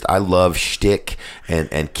that's just, I love shtick and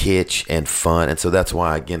kitsch and fun. And so that's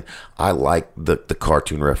why, again, I like the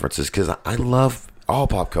cartoon references because I love all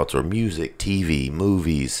pop culture, music, TV,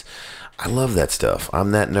 movies. I love that stuff.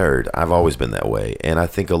 I'm that nerd. I've always been that way. And I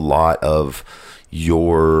think a lot of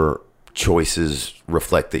your choices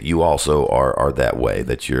reflect that you also are that way,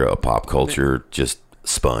 that you're a pop culture just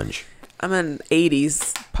sponge. I'm an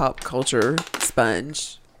 80s pop culture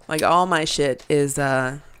sponge. Like all my shit is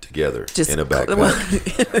together just in a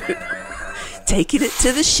backpack. Taking it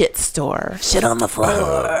to the shit store. Shit on the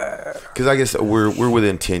floor. Because I guess we're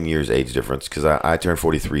within 10 years age difference because I turned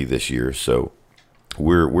 43 this year. So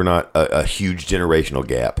we're not a huge generational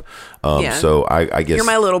gap. Yeah. So I guess You're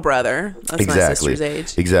my little brother. That's my sister's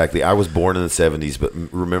age. Exactly. I was born in the 70s, but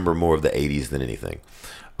remember more of the 80s than anything.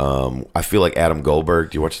 I feel like Adam Goldberg.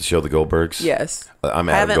 Do you watch the show The Goldbergs? Yes. I'm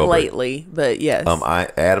I Adam haven't Goldberg. lately, but yes.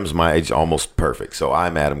 Adam's my age, almost perfect. So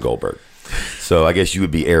I'm Adam Goldberg. So I guess you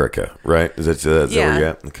would be Erica, right? Is that where you're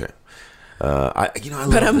at? Okay. I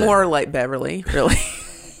love but I'm that. more like Beverly, really.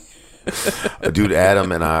 Dude,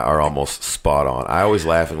 Adam and I are almost spot on. I always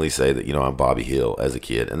laughingly say that, I'm Bobby Hill as a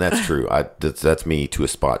kid, and that's true. That's me to a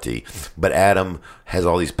spot T. But Adam has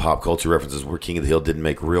all these pop culture references where King of the Hill didn't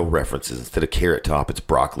make real references. Instead of Carrot Top, it's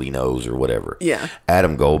Broccoli Nose or whatever. Yeah.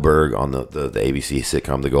 Adam Goldberg on the ABC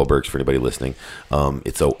sitcom The Goldbergs, for anybody listening.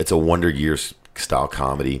 It's a Wonder Years style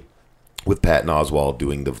comedy with Patton Oswalt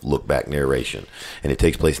doing the look back narration, and it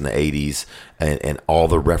takes place in the 80s, and all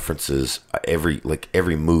the references, every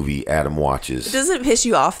movie Adam watches. Doesn't it piss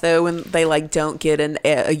you off though when they don't get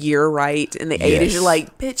a year right in the 80s? You're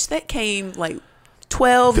like, bitch, that came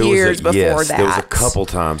 12 years before that. There was a couple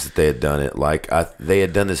times that they had done it. They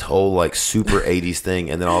had done this whole super 80s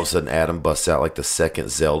thing, and then all of a sudden Adam busts out the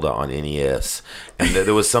second Zelda on NES, and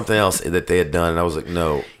there was something else that they had done, and I was like,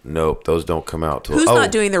 nope, those don't come out till. Who's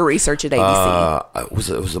not doing their research at ABC?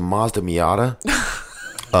 It was a Mazda Miata.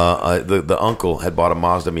 The uncle had bought a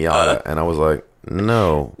Mazda Miata, and I was like,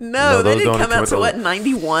 no, they those didn't don't come out till to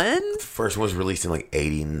 91? First one was released in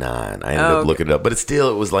 89. I ended up looking it up, but it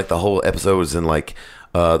was the whole episode was in the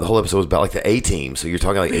whole episode was about the A Team. So you're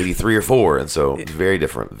talking 83 or 4, and so it's very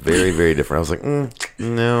different, very very different. I was like,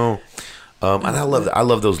 no. And I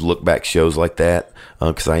love those look back shows like that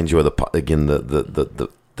because I enjoy the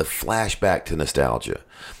flashback to nostalgia,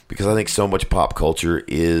 because I think so much pop culture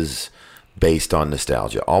is based on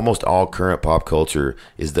nostalgia. Almost all current pop culture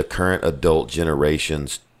is the current adult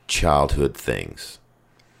generation's childhood things.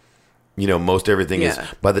 Most everything is,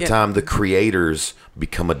 by the time the creators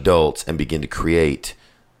become adults and begin to create,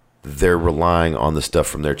 they're relying on the stuff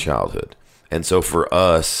from their childhood. And so for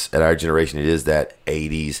us at our generation, it is that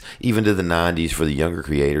 80s, even to the 90s for the younger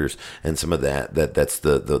creators, and some of that's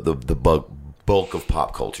the bulk of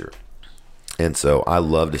pop culture. And so I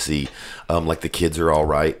love to see, The Kids Are All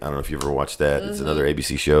Right. I don't know if you ever watched that. It's another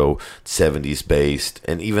ABC show, 70s based.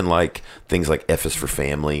 And even things like F is for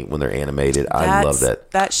Family when they're animated. I love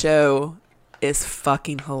that. That show is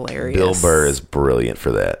fucking hilarious. Bill Burr is brilliant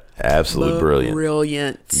for that. Absolutely brilliant.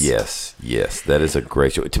 Brilliant. Yes. That is a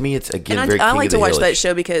great show. To me, it's, again, and very I King like of the to watch Hill-ish. that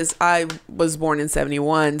show because I was born in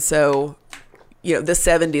 71, so the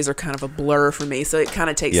 70s are kind of a blur for me. So it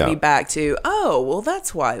kind of takes me back to,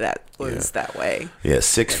 that's why that was that way. Yeah,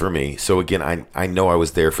 6 for me. So again, I know I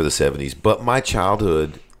was there for the 70s, but my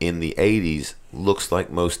childhood in the 80s looks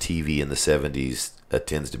like most TV in the 70s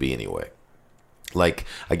tends to be anyway.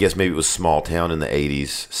 I guess maybe it was small town in the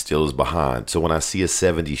 80s, still is behind. So when I see a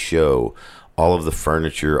 70s show, all of the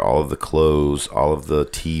furniture, all of the clothes, all of the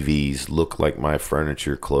TVs look like my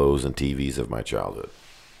furniture, clothes, and TVs of my childhood.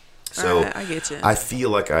 So I get you. I feel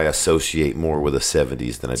like I associate more with the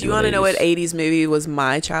 70s than I do. Do you want to know what 80s movie was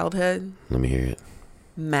my childhood? Let me hear it.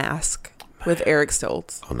 Mask with Eric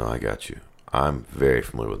Stoltz. Oh, no, I got you. I'm very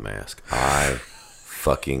familiar with Mask. I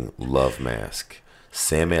fucking love Mask.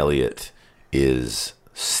 Sam Elliott is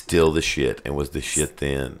still the shit and was the shit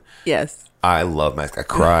then. Yes. I love Mask. I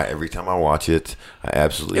cry every time I watch it. I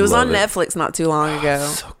absolutely love it. It was on Netflix not too long ago.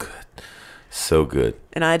 So good. So good.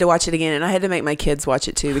 And I had to watch it again, and I had to make my kids watch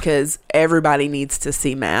it too because everybody needs to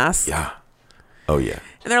see Mask. Yeah. Oh, yeah.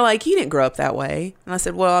 And they're like, you didn't grow up that way. And I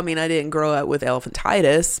said, well, I didn't grow up with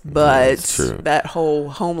elephantitis, but that whole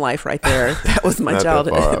home life right there, that was my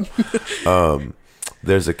childhood.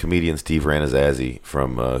 There's a comedian, Steve Ranazzazi,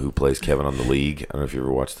 from who plays Kevin on The League. I don't know if you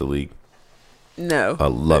ever watched The League. No. I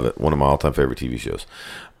love it. One of my all-time favorite TV shows.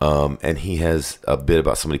 And he has a bit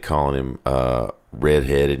about somebody calling him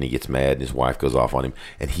redhead, and he gets mad, and his wife goes off on him.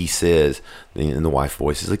 And he says, in the wife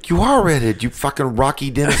voice, he's like, you are redhead, you fucking Rocky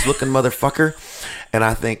Dennis-looking motherfucker. And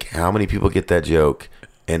I think, how many people get that joke?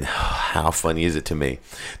 And how funny is it to me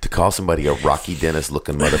to call somebody a Rocky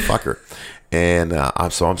Dennis-looking motherfucker? And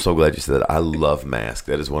I'm so glad you said that. I love Mask.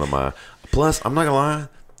 That is one of my... Plus, I'm not going to lie,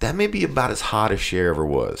 that may be about as hot as Cher ever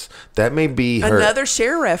was. That may be her... Another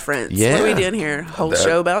Cher reference. Yeah. What are we doing here? Whole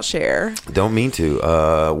show about Cher. Don't mean to.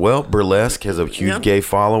 Well, Burlesque has a huge gay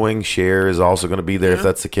following. Cher is also going to be there if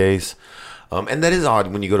that's the case. And that is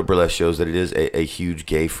odd when you go to burlesque shows that it is a huge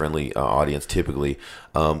gay-friendly audience typically.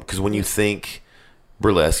 Because when you think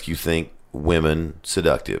burlesque, you think women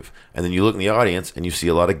seductive, and then you look in the audience and you see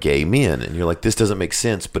a lot of gay men, and you're like, this doesn't make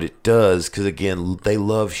sense, but it does, because again, they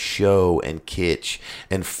love show and kitsch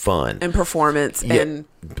and fun and performance. Yeah. And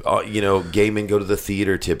Gay men go to the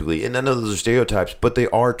theater typically, and I know those are stereotypes, but they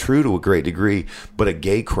are true to a great degree. But a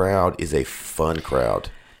gay crowd is a fun crowd.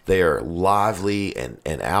 They are lively and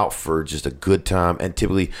out for just a good time. And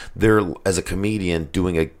typically, as a comedian,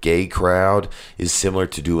 doing a gay crowd is similar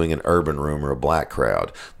to doing an urban room or a black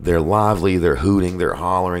crowd. They're lively, they're hooting, they're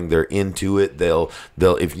hollering, they're into it. They'll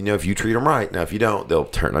if you treat them right. Now, if you don't, they'll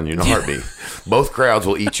turn on you in a heartbeat. Both crowds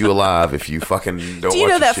will eat you alive if you fucking don't. Do you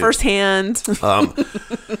know that shit. Firsthand?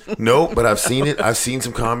 No, but I've seen it. I've seen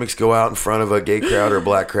some comics go out in front of a gay crowd or a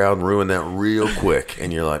black crowd and ruin that real quick.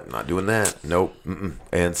 And you're like, not doing that. Nope. Mm-mm.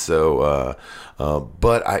 And so,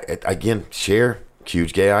 but again, Cher,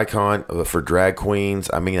 huge gay icon for drag queens.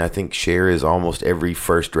 I mean, I think Cher is almost every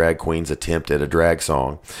first drag queen's attempt at a drag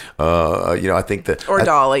song. I think that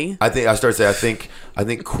Dolly. I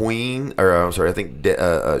think Queen, or I'm sorry, I think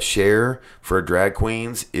Cher for drag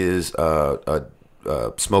queens is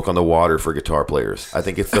Smoke on the Water for guitar players. I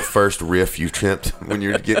think it's the first riff you attempt when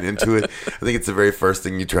you're getting into it. I think it's the very first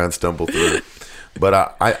thing you try and stumble through.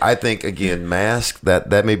 But I think, again, Mask,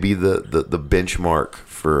 that may be the benchmark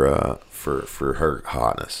for her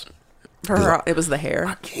hotness. It was the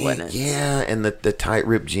hair, wasn't it? Yeah, and the tight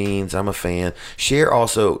ripped jeans. I'm a fan. Cher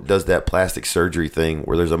also does that plastic surgery thing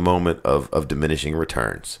where there's a moment of diminishing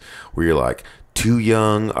returns, where you're like, too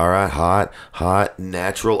young, all right, hot,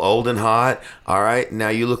 natural, old and hot, all right, now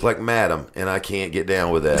you look like Madam, and I can't get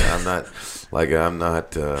down with that. I'm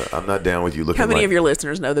not down with you looking. How many like, of your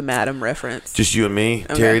listeners know the Madam reference? Just you and me.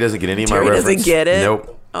 Okay. Terry doesn't get any of my Terry reference. doesn't get it?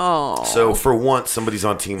 Nope. Oh. So for once, somebody's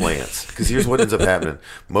on Team Lance. Because here's what ends up happening.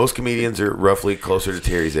 Most comedians are roughly closer to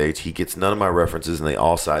Terry's age. He gets none of my references, and they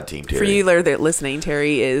all side Team Terry. For you that are listening,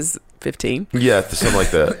 Terry is 15. Yeah, something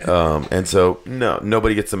like that. And so, no,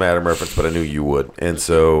 nobody gets the Madam reference, but I knew you would. And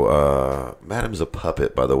so, Madam's a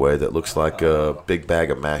puppet, by the way, that looks like a big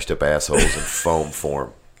bag of mashed up assholes in foam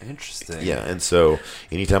form. Interesting. Yeah, and so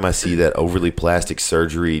anytime I see that overly plastic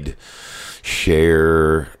surgeried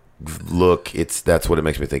Cher look, that's what it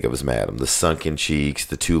makes me think of as Madam. The sunken cheeks,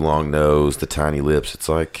 the too long nose, the tiny lips. It's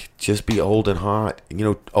like, just be old and hot.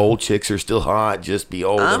 Old chicks are still hot. Just be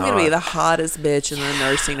old and hot. I'm going to be the hottest bitch in the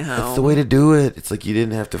nursing home. That's the way to do it. It's like, you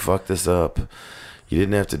didn't have to fuck this up. You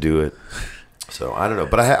didn't have to do it. So, I don't know.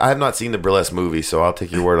 But I have not seen the Burlesque movie, so I'll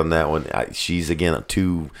take your word on that one. She's, again,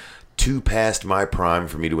 too past my prime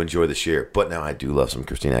for me to enjoy the Cher. But now I do love some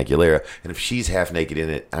Christina Aguilera. And if she's half naked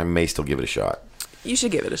in it, I may still give it a shot. You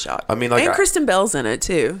should give it a shot. I mean, like, and Kristen Bell's in it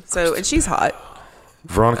too. So, and she's hot.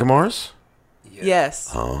 Veronica Mars?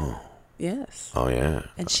 Yes. Oh. Yes. Oh, yeah.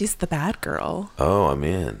 And she's the bad girl. Oh, I'm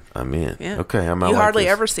in. Yeah. Okay, You hardly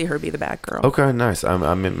ever see her be the bad girl. Okay, nice.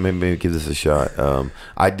 I'm maybe give this a shot.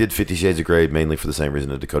 I did 50 Shades of Grey mainly for the same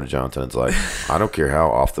reason that Dakota Johnson. It's like, I don't care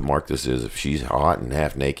how off the mark this is. If she's hot and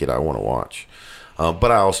half naked, I want to watch.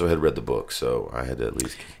 But I also had read the book, so I had to at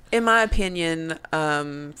least... In my opinion,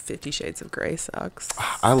 50 Shades of Grey sucks.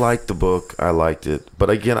 I liked the book. I liked it. But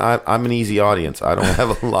again, I'm an easy audience. I don't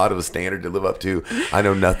have a lot of a standard to live up to. I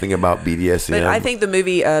know nothing about BDSM. But I think the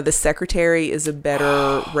movie The Secretary is a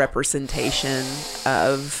better representation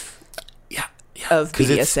of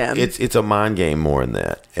BDSM. It's a mind game more in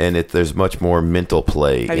that. And there's much more mental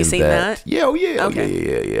play. Have you seen that? Yeah, oh yeah.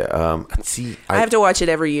 Okay. Yeah. I have to watch it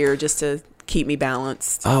every year just to keep me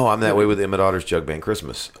balanced. Oh, I'm that way with Emma Daughter's Jug Band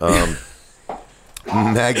Christmas. Maggie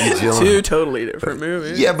Gyllenhaal. Two totally different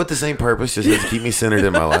movies. Yeah, but the same purpose, just to keep me centered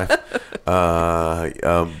in my life.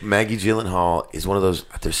 Maggie Gyllenhaal is one of those,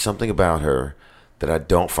 there's something about her that I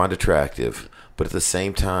don't find attractive, but at the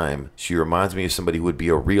same time, she reminds me of somebody who would be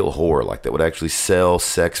a real whore, like that would actually sell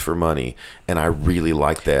sex for money, and I really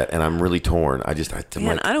like that, and I'm really torn. I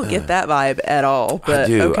don't get that vibe at all, but I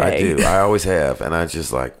do. okay. I always have, and I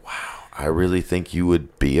just like, wow. I really think you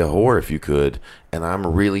would be a whore if you could, and I'm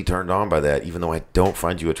really turned on by that, even though I don't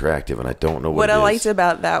find you attractive, and I don't know what it I is. liked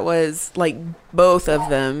about that was, like, both of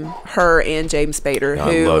them, her and James Spader,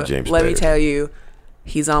 I love James let me Spader. tell you,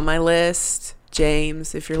 he's on my list.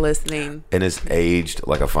 James, if you're listening. And is aged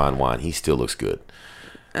like a fine wine. He still looks good.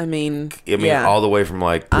 I mean, all the way from,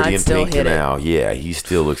 like, Pretty I'd in still Pink to hit it. now. Yeah, he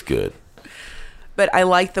still looks good. But I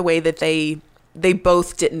like the way that they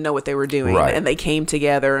both didn't know what they were doing, Right. and they came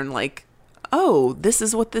together and like, oh, this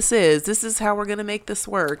is what this is. This is how we're going to make this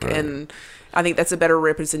work. Right. And I think that's a better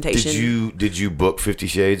representation. Did you book 50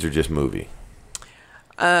 Shades or just movie?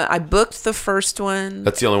 I booked the first one.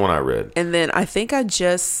 That's the only one I read. And then I think I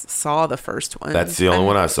just saw the first one. That's the only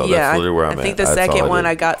one I saw. That's literally where I'm at. I think the second one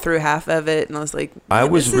I got through half of it, and I was like,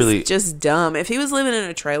 this is just dumb. If he was living in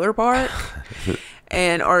a trailer park,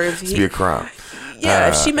 or if it'd be a crime. Yeah,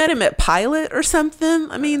 if she met him at Pilot or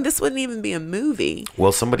something, I mean, this wouldn't even be a movie.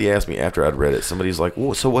 Well, somebody asked me after I'd read it. Somebody's like,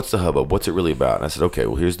 well, so what's the hubbub? What's it really about? And I said, okay,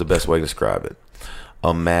 well, here's the best way to describe it.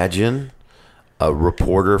 Imagine a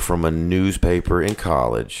reporter from a newspaper in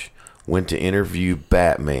college went to interview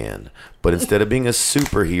Batman, but instead of being a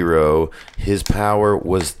superhero, his power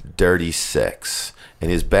was dirty sex. And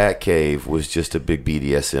his Batcave was just a big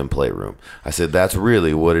BDSM playroom. I said, that's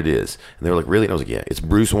really what it is. And they were like, really? And I was like, yeah, it's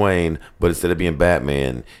Bruce Wayne, but instead of being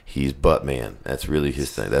Batman, he's Buttman. That's really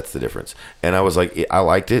his thing. That's the difference. And I was like, I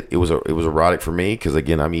liked it. It was erotic for me because,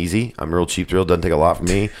 again, I'm easy. I'm real cheap thrill. Doesn't take a lot for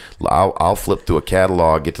me. I'll flip through a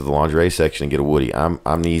catalog, get to the lingerie section, and get a Woody.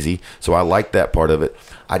 I'm easy. So I like that part of it.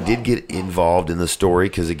 I did get involved in the story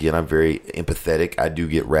because, again, I'm very empathetic. I do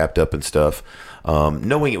get wrapped up in stuff.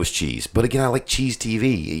 Knowing it was cheese. But again, I like cheese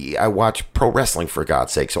TV. I watch pro wrestling, for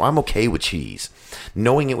God's sake, so I'm okay with cheese.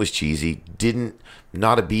 Knowing it was cheesy,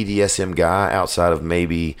 not a BDSM guy outside of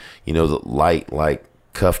maybe, the light, like,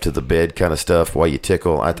 cuff to the bed kind of stuff while you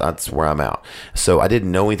tickle. That's where I'm out. So I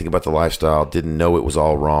didn't know anything about the lifestyle, didn't know it was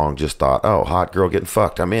all wrong, just thought, oh, hot girl getting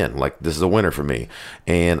fucked, I'm in. Like, this is a winner for me.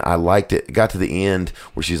 And I liked it. Got to the end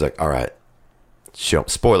where she's like, all right,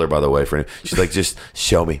 spoiler, by the way, for him. She's like, just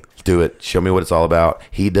show me. Do it. Show me what it's all about.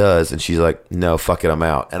 He does. And she's like, no, fuck it, I'm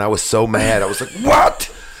out. And I was so mad. I was like,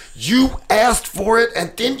 what? You asked for it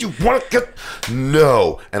and then you want to get...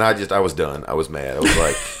 No. And I was done. I was mad. I was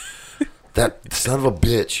like, that son of a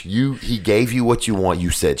bitch. He gave you what you want.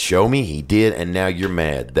 You said, show me. He did. And now you're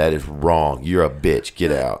mad. That is wrong. You're a bitch.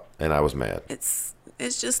 Get out. And I was mad.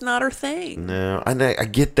 It's just not her thing. No, I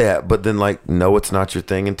get that, but then no, it's not your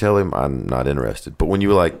thing, and tell him I'm not interested. But when you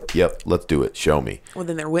were like, yep, let's do it, show me. Well,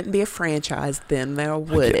 then there wouldn't be a franchise. Then there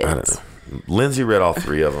wouldn't. I don't know. Lindsay read all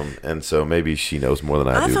 3 of them, and so maybe she knows more than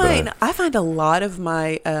I do. I find a lot of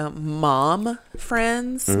my mom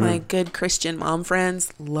friends, my good Christian mom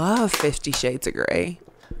friends, love 50 Shades of Grey.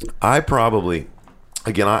 I probably,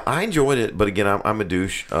 again, I enjoyed it, but again, I'm a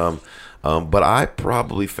douche. But I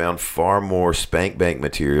probably found far more spank bank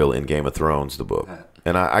material in Game of Thrones, the book.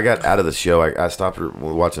 And I got out of the show. I stopped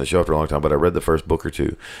watching the show after a long time, but I read the first book or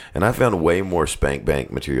 2. And I found way more spank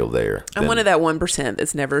bank material there. I'm one of that 1%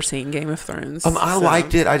 that's never seen Game of Thrones. I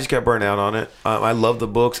liked it. I just got burnt out on it. I love the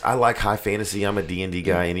books. I like high fantasy. I'm a D&D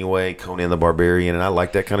guy anyway, Conan the Barbarian, and I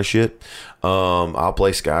like that kind of shit. I'll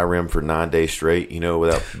play Skyrim for 9 days straight,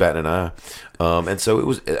 without batting an eye. And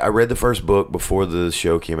so I read the first book before the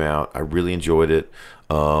show came out. I really enjoyed it.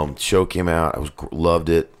 Show came out. Loved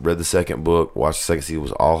it. Read the second book. Watched the second season.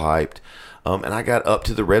 Was all hyped. And I got up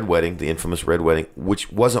to the Red Wedding, the infamous Red Wedding,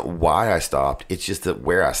 which wasn't why I stopped. It's just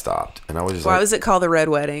where I stopped. And I was just why was it called the Red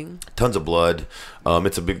Wedding? Tons of blood.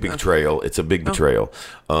 It's a big betrayal. It's a big betrayal.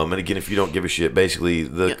 And again, if you don't give a shit, basically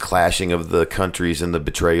the clashing of the countries and the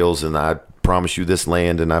betrayals, and I promise you this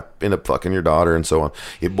land, and I end up fucking your daughter, and so on.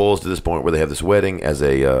 It boils to this point where they have this wedding as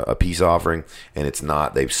a peace offering, and it's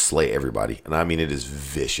not. They slay everybody, and I mean it is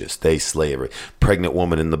vicious. They slay every pregnant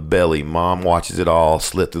woman in the belly. Mom watches it all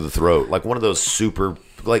slit through the throat, like one of those super,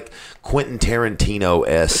 like Quentin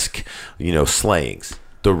Tarantino-esque, slayings.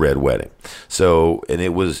 The Red Wedding. So, and it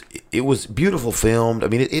was beautiful filmed. I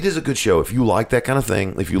mean, it is a good show. If you like that kind of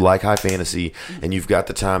thing, if you like high fantasy and you've got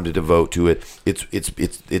the time to devote to it,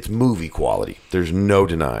 it's movie quality. There's no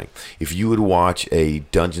denying. If you would watch a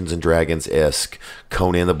Dungeons and Dragons-esque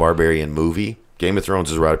Conan the Barbarian movie, Game of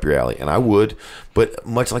Thrones is right up your alley. And I would, but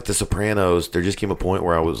much like The Sopranos, there just came a point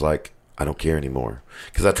where I was like, I don't care anymore.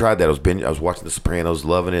 Because I tried that. I was watching The Sopranos,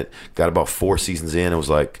 loving it. Got about 4 seasons in and was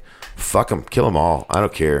like, fuck them, kill them all. I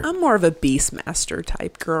don't care. I'm more of a Beastmaster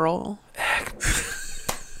type girl.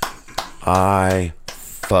 I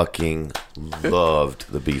fucking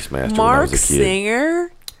loved the Beastmaster when I Mark was a kid.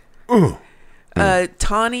 Singer.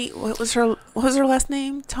 Tawny. What was her last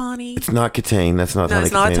name? Tawny. It's not Katane. That's not. No, Tawny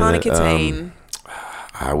it's not Katane. Tawny Katane.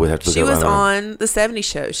 I would have to. She was on the '70s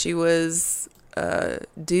show. She was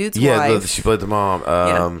dude's wife. Yeah, she played the mom.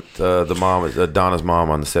 The mom is Donna's mom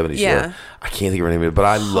on the '70s show. I can't think of her name, but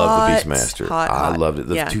I love the Beastmaster. I loved it.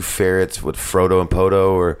 The 2 ferrets with Frodo and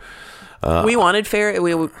Poto, we wanted ferret.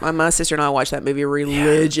 My sister and I watched that movie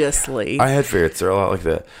religiously. I had ferrets. They're a lot like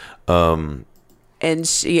that. And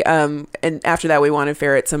she and after that we wanted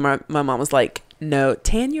ferrets, and my mom was like, no,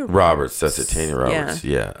 Tanya Roberts. That's it, Tanya Roberts.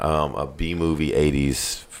 Yeah. A B-movie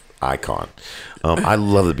 80s icon. I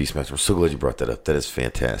love the Beastmaster. I'm so glad you brought that up. That is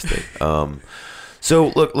fantastic. So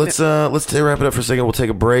look, let's wrap it up for a second. We'll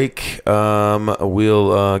take a break.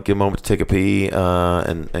 We'll get a moment to take a pee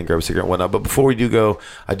and grab a cigarette and whatnot. But before we do go,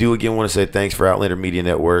 I do again want to say thanks for Outlander Media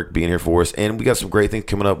Network being here for us. And we got some great things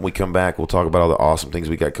coming up. When we come back, we'll talk about all the awesome things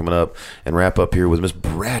we got coming up and wrap up here with Miss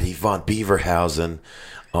Braddy Von Beaverhausen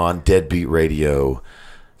on Deadbeat Radio.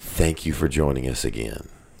 Thank you for joining us again.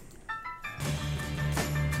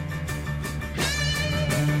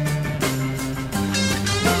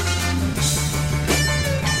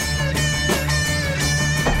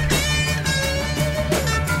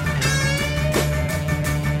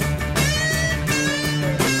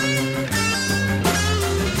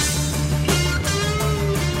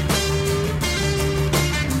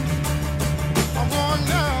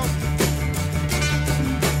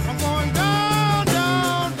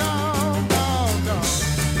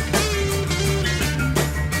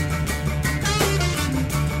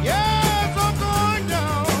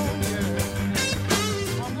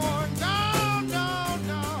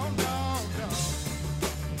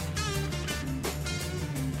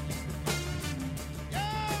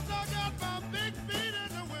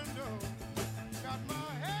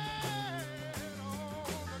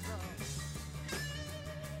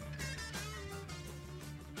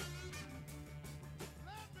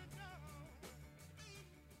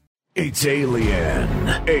 It's Alien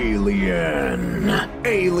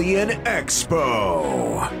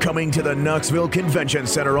Expo, coming to the Knoxville Convention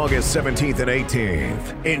Center August 17th and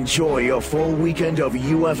 18th. Enjoy a full weekend of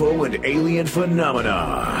UFO and alien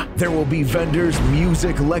phenomena. There will be vendors,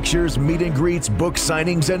 music, lectures, meet and greets, book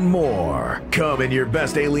signings, and more. Come in your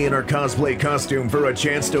best alien or cosplay costume for a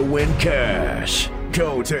chance to win cash.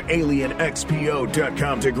 Go to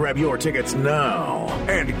alienxpo.com to grab your tickets now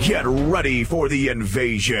and get ready for the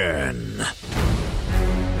invasion.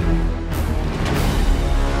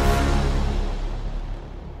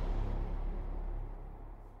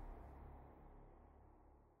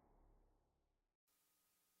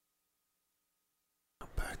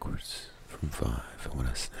 Backwards from 5, and when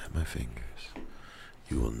I snap my fingers,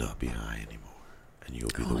 you will not be high anymore, and you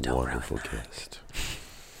will be the wonderful guest.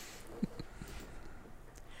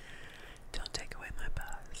 Don't take away my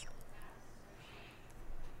buzz.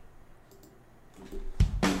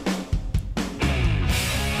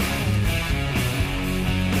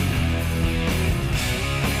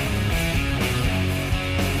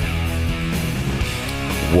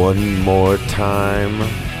 One more time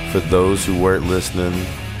for those who weren't listening,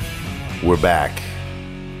 we're back.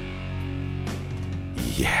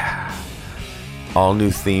 Yeah. All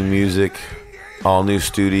new theme music, all new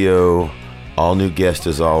studio, all new guest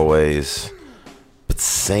as always, but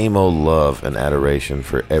same old love and adoration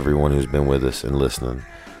for everyone who's been with us and listening.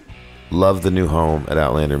 Love the new home at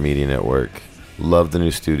Outlander Media Network. Love the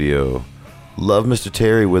new studio. Love Mr.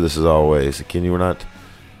 Terry with us as always. Kenny, we're not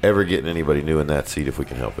ever getting anybody new in that seat if we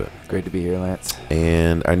can help it. Great to be here, Lance.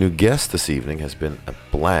 And our new guest this evening has been a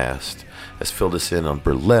blast. Has filled us in on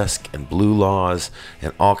burlesque and blue laws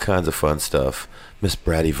and all kinds of fun stuff. Miss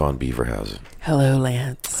Braddy Von Beaverhausen. Hello,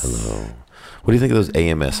 Lance. Hello. What do you think of those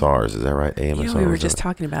AMSRs? Is that right? AMSRs? Yeah, we were just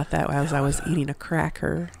talking about that as I was eating a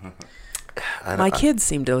cracker. My kids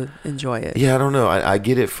seem to enjoy it. Yeah, I don't know. I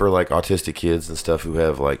get it for like autistic kids and stuff who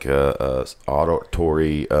have like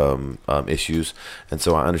auditory issues, and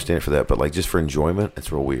so I understand it for that. But like just for enjoyment,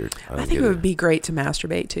 it's real weird. I think it would be great to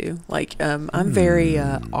masturbate too. Like I'm very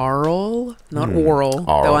oral, not oral,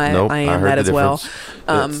 though I am that as well.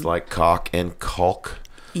 It's like cock and caulk.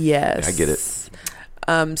 Yes, I get it.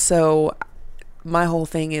 So my whole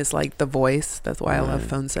thing is like the voice. That's why I love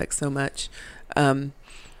phone sex so much.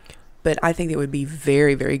 But I think it would be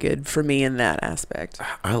very, very good for me in that aspect.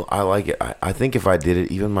 I like it. I think if I did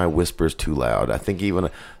it, even my whisper's too loud. I think even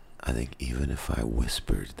if I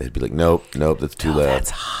whispered, they'd be like, nope, that's too loud. That's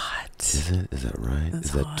hot. Is it? Is that right? That's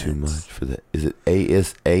is that hot. too much for that? Is it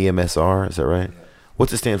AMSR? Is that right?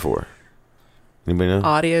 What's it stand for? Anybody know?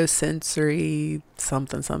 Audio sensory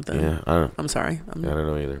something. Yeah, I don't know. I'm sorry. I don't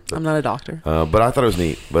know either. I'm not a doctor. But I thought it was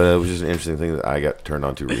neat. But it was just an interesting thing that I got turned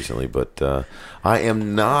on to recently. But I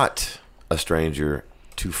am not a stranger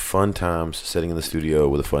to fun times sitting in the studio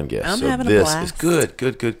with a fun guest. I'm so having a this blast. is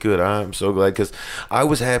good. I'm so glad because I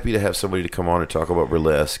was happy to have somebody to come on and talk about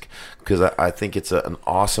burlesque because I think it's an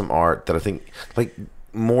awesome art that I think like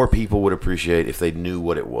more people would appreciate if they knew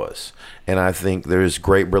what it was. And I think there's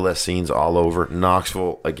great burlesque scenes all over.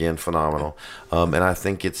 Knoxville, again, phenomenal. And I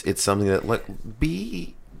think it's something that, like,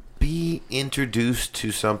 be be introduced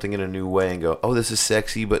to something in a new way and go, oh, this is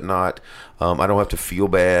sexy, but not, I don't have to feel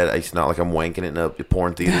bad. It's not like I'm wanking it in a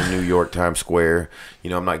porn theater in New York, Times Square.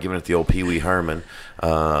 I'm not giving it the old Pee Wee Herman.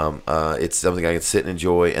 It's something I can sit and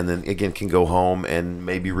enjoy, and then again can go home and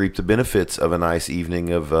maybe reap the benefits of a nice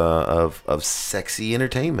evening of sexy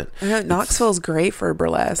entertainment. Knoxville's great for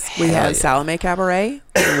burlesque. We have Salome Cabaret,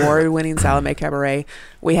 award-winning Salome Cabaret.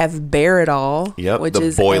 We have Bear It All, which the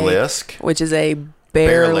is boylesque, which is a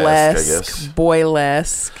Bearlesque, I guess.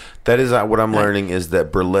 boylesque. That is what I'm learning is that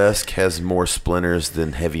burlesque has more splinters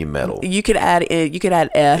than heavy metal. You could add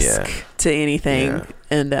esque to anything,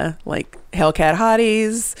 and like Hellcat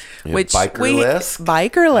Hotties, which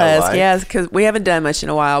bikerlesque, yes, because we haven't done much in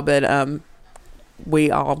a while, but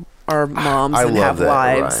we all are moms and have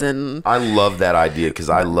lives, and I love that idea because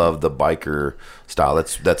I love the biker style.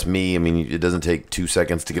 That's me. I mean, it doesn't take 2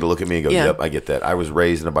 seconds to get a look at me and go, yep, I get that. I was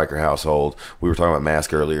raised in a biker household. We were talking about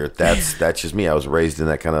Mask earlier. That's just me. I was raised in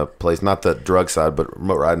that kind of place, not the drug side, but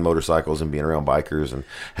riding motorcycles and being around bikers. And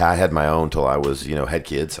I had my own till I was, had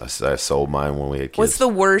kids. I sold mine when we had kids. What's the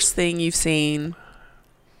worst thing you've seen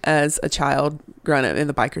as a child growing up in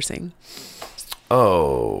the biker scene?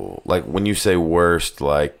 Oh, like when you say worst,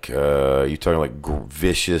 like you talking like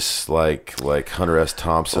vicious, like Hunter S.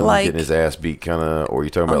 Thompson getting his ass beat, kind of, or you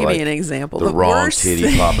talking about like an example, the wrong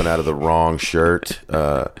titty popping out of the wrong shirt.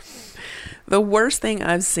 The worst thing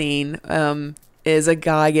I've seen is a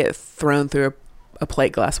guy get thrown through a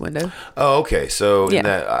plate glass window. Oh, okay. So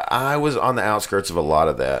I was on the outskirts of a lot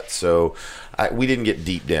of that. So we didn't get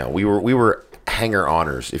deep down. We were hanger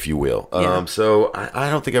honors, if you will. So I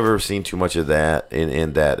don't think I've ever seen too much of that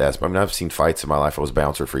in that aspect. I mean, I've seen fights in my life. I was a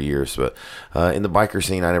bouncer for years, but in the biker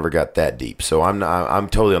scene, I never got that deep. So I'm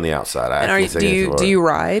totally on the outside. Do you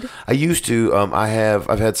ride? I used to.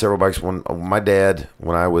 I've had several bikes. My dad,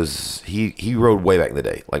 when I was he rode way back in the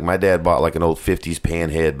day. Like my dad bought like an old 50s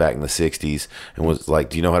Panhead back in the 60s and was like,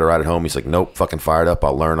 "Do you know how to ride at home?" He's like, "Nope, fucking fire it up.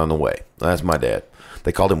 I'll learn on the way." That's my dad.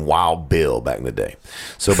 They called him Wild Bill back in the day.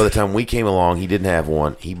 So by the time we came along, he didn't have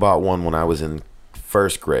one. He bought one when I was in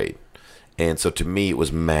first grade. And so to me, it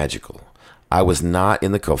was magical. I was not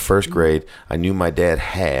in the first grade. I knew my dad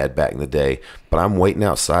had back in the day, but I'm waiting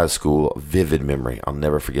outside of school. Vivid memory. I'll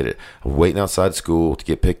never forget it. I'm waiting outside school to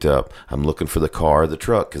get picked up. I'm looking for the car or the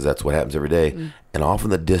truck because that's what happens every day. And off in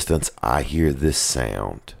the distance, I hear this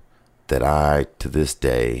sound that to this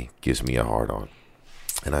day, gives me a hard on.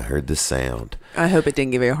 And I heard this sound. I hope it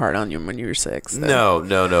didn't give you a hard on you when you were 6. Though.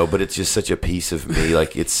 No. But it's just such a piece of me.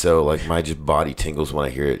 Like it's so like my just body tingles when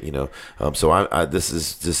I hear it. So this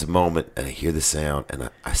is just a moment, and I hear the sound,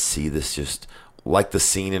 and I see this just like the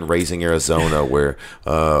scene in Raising Arizona where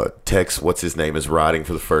Tex, what's his name, is riding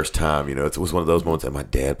for the first time. It was one of those moments, and my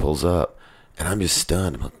dad pulls up, and I'm just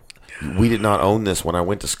stunned. I'm like, we did not own this when I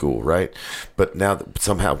went to school, right? But now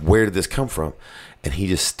somehow, where did this come from? And he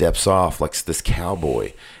just steps off like this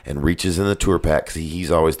cowboy and reaches in the tour pack because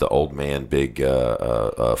he's always the old man, big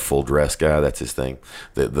full dress guy. That's his thing.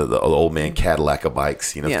 The old man Cadillac of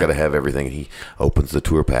bikes. It's got to have everything. And he opens the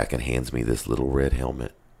tour pack and hands me this little red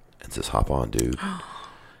helmet and says, "Hop on, dude."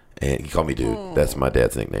 And he called me dude. That's my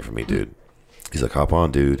dad's nickname for me, dude. He's like, "Hop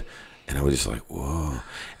on, dude." And I was just like, whoa.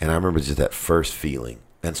 And I remember just that first feeling.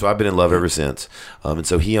 And so I've been in love ever since. And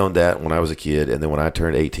so he owned that when I was a kid. And then when I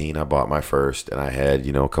turned 18, I bought my first. And I had,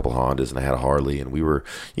 a couple Hondas and I had a Harley. And we were,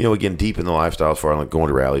 again, deep in the lifestyle as far as like going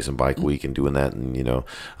to rallies and bike week and doing that. And,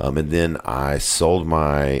 and then I sold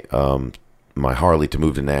my my Harley to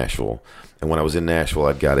move to Nashville. And when I was in Nashville,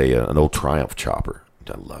 I'd got an old Triumph chopper.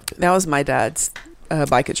 I loved it. That was my dad's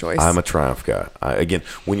bike of choice. I'm a Triumph guy. Again,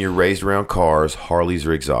 when you're raised around cars, Harleys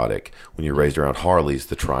are exotic. When you're raised around Harleys,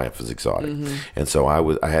 the Triumph is exotic. And so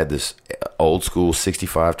I had this old school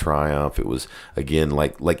 65 Triumph. It was, again,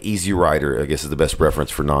 like Easy Rider, I guess is the best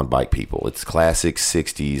reference for non-bike people. It's classic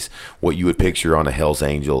 60s, what you would picture on a Hell's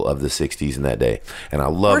Angel of the 60s in that day. And I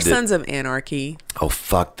loved it. Or Sons of Anarchy. Oh,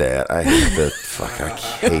 fuck that. I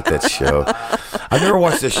hate that show. I've never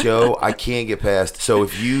watched this show. I can't get past. So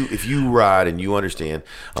if you ride and you understand,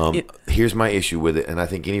 here's my issue with it, and I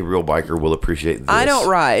think any real biker will appreciate this. I don't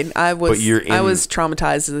ride. I was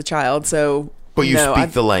traumatized as a child, so. But you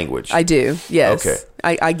speak the language. I do. Yes.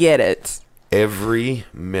 Okay. I get it. Every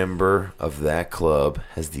member of that club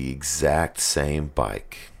has the exact same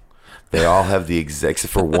bike. They all have the exact,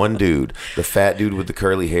 except for one dude, the fat dude with the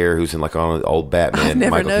curly hair who's in like on an old Batman. I've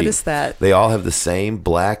never noticed that. They all have the same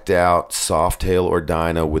blacked out Softail or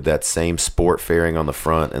Dyna with that same sport fairing on the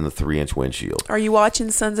front and the 3-inch windshield. Are you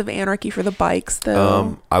watching Sons of Anarchy for the bikes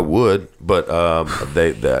though? I would, but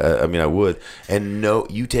I would. And no,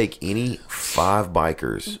 you take any 5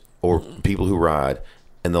 bikers or people who ride,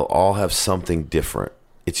 and they'll all have something different.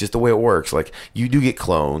 It's just the way it works. Like, you do get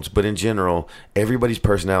clones, but in general, everybody's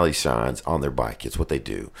personality shines on their bike. It's what they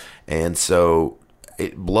do. And so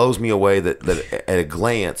it blows me away that at a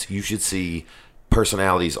glance, you should see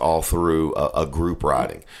personalities all through a group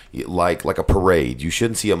riding, like a parade. You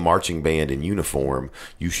shouldn't see a marching band in uniform.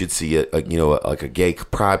 You should see like a gay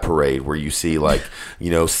pride parade where you see like,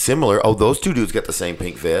 similar. Oh, those two dudes got the same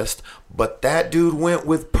pink vest, but that dude went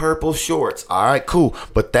with purple shorts. All right, cool.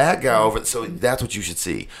 But that guy over, so that's what you should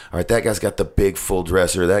see. All right, that guy's got the big full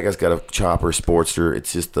dresser. That guy's got a chopper Sportster.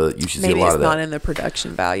 It's just you should see a lot of that. Maybe it's not in the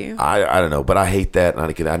production value. I don't know, but I hate that.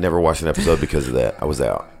 And I never watched an episode because of that. I was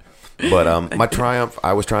out. But my Triumph,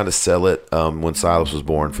 I was trying to sell it when Silas was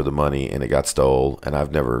born for the money, and it got stole, and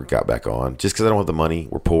I've never got back on. Just because I don't have the money.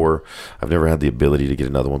 We're poor. I've never had the ability to get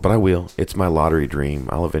another one, but I will. It's my lottery dream.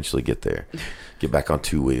 I'll eventually get there. Get back on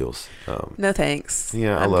two wheels. No thanks.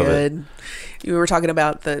 Yeah, I love it. You were talking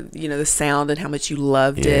about the sound and how much you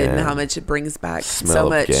loved it and how much it brings back so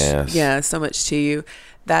much. Gas. Yeah, so much to you.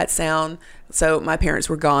 That sound. So my parents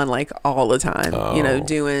were gone like all the time.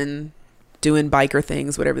 Doing biker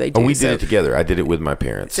things, whatever they do. Oh, we did it together. I did it with my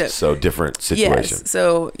parents. So different situation. Yes.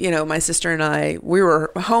 So, my sister and I, we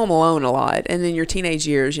were home alone a lot. And in your teenage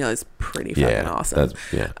years, it's pretty fucking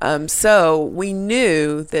awesome. So we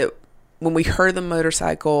knew that when we heard the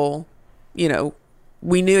motorcycle,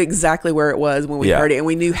 we knew exactly where it was when we heard it, and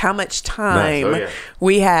we knew how much time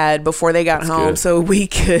we had before they got home, so we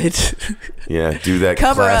could do that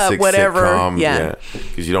cover classic up whatever. Sitcom,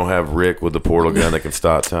 because you don't have Rick with the portal gun that can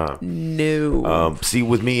stop time. No. See,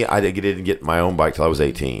 with me, I didn't get my own bike till I was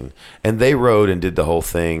 18, and they rode and did the whole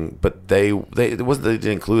thing, but they didn't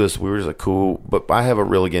include us. We were just like, cool. But I have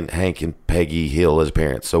Hank and Peggy Hill as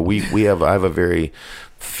parents, so I have a very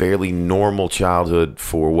fairly normal childhood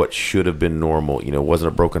for what should have been normal. It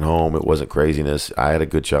wasn't a broken home. It wasn't craziness. I had a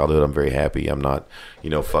good childhood. I'm very happy. I'm not,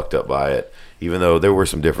 fucked up by it, even though there were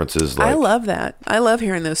some differences. I love that. I love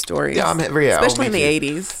hearing those stories. Yeah, I'm very happy. Especially in the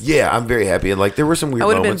 80s. Yeah, I'm very happy. And there were some weird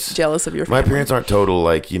moments. I would have been jealous of your family. My parents aren't total,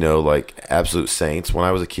 absolute saints. When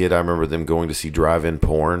I was a kid, I remember them going to see drive-in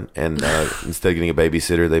porn, and instead of getting a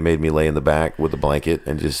babysitter, they made me lay in the back with a blanket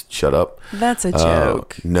and just shut up. That's a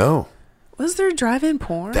joke. No. Was there drive-in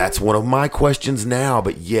porn? That's one of my questions now.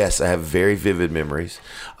 But yes, I have very vivid memories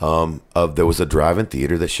of there was a drive-in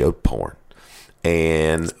theater that showed porn.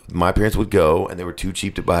 And my parents would go, and they were too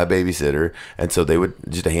cheap to buy a babysitter. And so they would,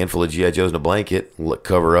 just a handful of G.I. Joes and a blanket,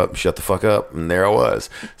 cover up, shut the fuck up. And there I was.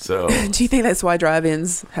 So, do you think that's why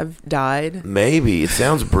drive-ins have died? Maybe. It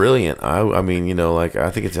sounds brilliant. I mean, I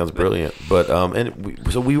think it sounds brilliant. But,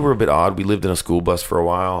 so we were a bit odd. We lived in a school bus for a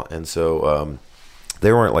while. And so,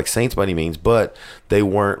 they weren't like saints by any means, but they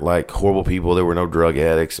weren't like horrible people. There were no drug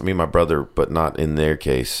addicts. I mean, my brother, but not in their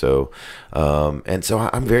case. So, and so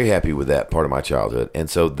I'm very happy with that part of my childhood. And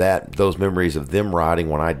so those memories of them riding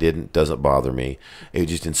when I didn't doesn't bother me. It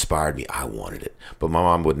just inspired me. I wanted it, but my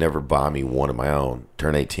mom would never buy me one of my own.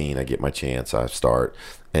 Turn 18, I get my chance. I start.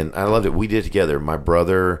 And I loved it. We did it together. My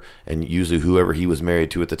brother, and usually whoever he was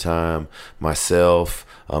married to at the time, myself,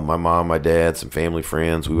 my mom, my dad, some family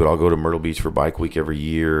friends. We would all go to Myrtle Beach for Bike Week every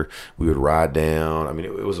year. We would ride down. I mean,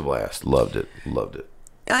 it was a blast. Loved it.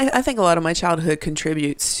 I think a lot of my childhood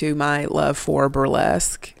contributes to my love for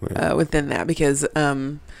burlesque within that, because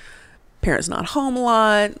parents not home a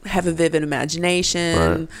lot, have a vivid imagination.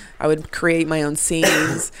 Right. I would create my own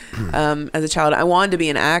scenes. As a child, I wanted to be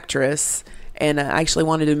an actress. And I actually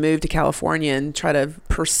wanted to move to California and try to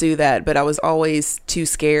pursue that, but I was always too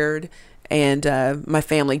scared. And my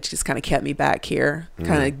family just kind of kept me back here,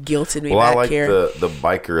 kind of guilted me back here. Well, I like the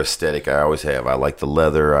biker aesthetic. I always have. I like the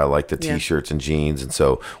leather. I like the T-shirts and jeans. And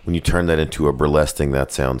so when you turn that into a burlesque thing,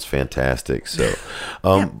 that sounds fantastic. So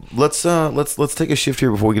let's take a shift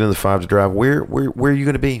here before we get into the 5 to Drive. Where are you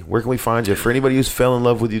going to be? Where can we find you? For anybody who's fell in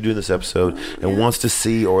love with you doing this episode and wants to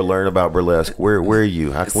see or learn about burlesque, where are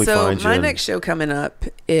you? How can we find you? So my next show coming up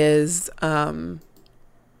is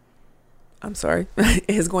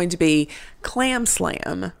is going to be Clam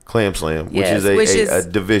Slam. Clam Slam, which is a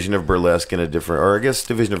division of burlesque and a different, or I guess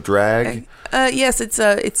division of drag. Yes,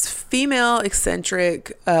 it's female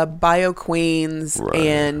eccentric bio queens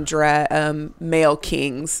and male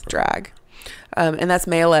kings drag. And that's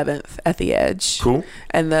May 11th at the Edge. Cool.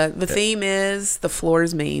 And the theme is the floor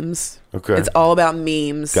is memes. Okay. It's all about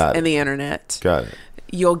memes and the internet. Got it.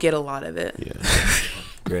 You'll get a lot of it. Yeah.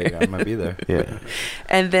 Great, I might be there. Yeah.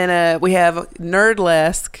 And then we have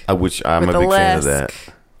Nerdlesque, which I'm a big fan of that.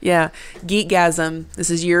 Yeah. Geekgasm. This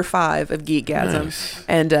is year 5 of Geekgasm. Nice.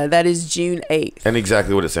 And that is June 8th. And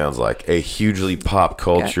exactly what it sounds like. A hugely pop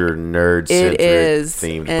culture, nerd-centric It is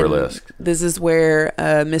themed and burlesque. This is where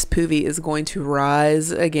Miss Poovy is going to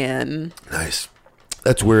rise again. Nice.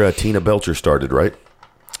 That's where Tina Belcher started, right?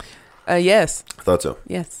 Yes. I thought so.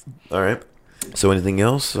 Yes. All right. So anything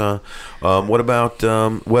else? What about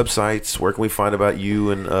websites? Where can we find about you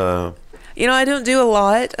and... You know, I don't do a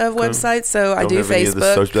lot of websites, so I Don't do have any of the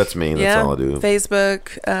Facebook. social- that's me. That's all I do.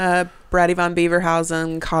 Facebook, Brady Von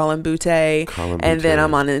Beaverhausen, Colin Boutte, and then Boutte.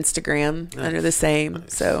 I'm on Instagram under the same.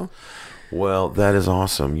 So, Well, that is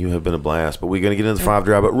awesome. You have been a blast. But we're going to get into the 5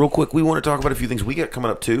 drive. But real quick, we want to talk about a few things we got coming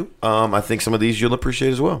up, too. I think some of these you'll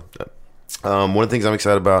appreciate as well. One of the things I'm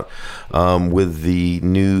excited about with the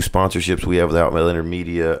new sponsorships we have with Outlander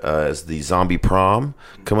Media is the Zombie Prom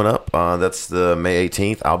coming up. That's the May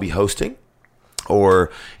 18th. I'll be hosting. Or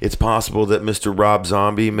it's possible that Mr. Rob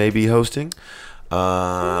Zombie may be hosting.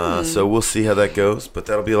 So we'll see how that goes, but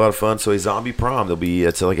that'll be a lot of fun. So a zombie prom,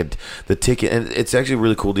 it's like the ticket, and it's actually a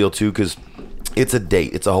really cool deal too, because it's a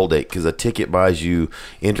date. It's a whole date, because a ticket buys you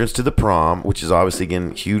entrance to the prom, which is obviously,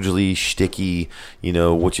 again, hugely shticky,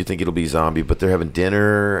 what you think it'll be zombie, but they're having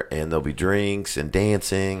dinner, and there'll be drinks and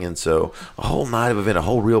dancing, and so a whole night of event, a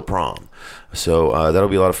whole real prom. So that'll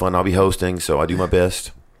be a lot of fun. I'll be hosting, so I do my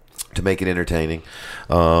best to make it entertaining.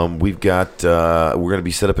 We've got we're going to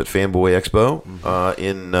be set up at Fanboy Expo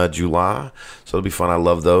in July, so it'll be fun. I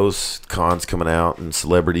love those cons coming out and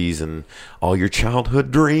celebrities and all your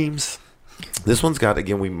childhood dreams. This one's got,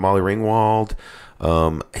 again, Molly Ringwald.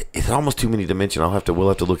 It's almost too many to mention. We'll have to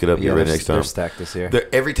look it up. Yeah, Get ready next time. They're stacked this year.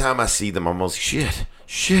 Every time I see them, I'm almost shit.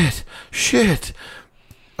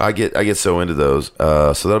 I get so into those.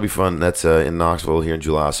 So that'll be fun. That's in Knoxville here in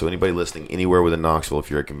July. So anybody listening anywhere within Knoxville, if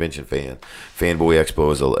you're a convention fan, Fanboy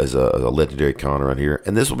Expo is a legendary con around here.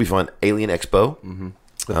 And this will be fun. Alien Expo. Mm-hmm.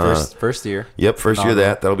 The first year. Yep, first year of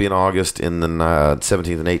that. That'll be in August in the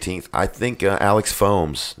 17th and 18th. I think Alex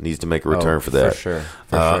Foams needs to make a return for that. For sure.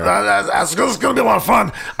 That's going to be a lot of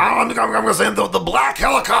fun. I'm going to say the black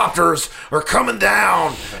helicopters are coming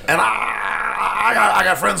down, and I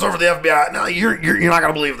got friends over at the FBI. Now, you're not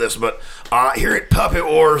going to believe this, but here at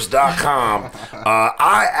PuppetWars.com,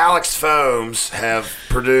 Alex Foams, have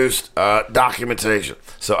produced documentation.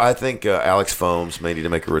 So I think Alex Foams may need to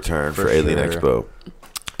make a return for Alien Expo.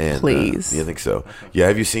 And, please. You think so? Yeah.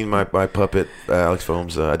 Have you seen my puppet, Alex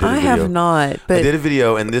Foams? I did a video. have not. But I did a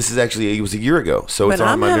video, and this is actually, it was a year ago, so it's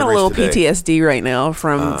on my having a memories little today. PTSD right now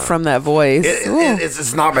from that voice.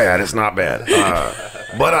 It's not bad. It's not bad.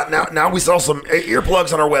 But now we saw some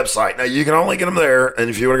earplugs on our website. Now you can only get them there, and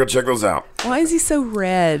if you want to go check those out. Why is he so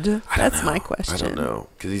red? That's my question. I don't know,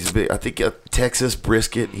 because he's big. I think Texas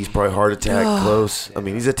brisket. He's probably heart attack close. I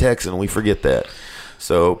mean, he's a Texan. We forget that.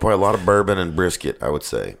 So probably a lot of bourbon and brisket, I would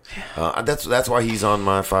say. That's why he's on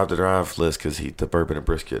my 5 to drive list, because the bourbon and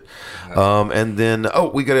brisket. And then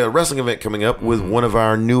we got a wrestling event coming up with one of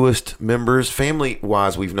our newest members. Family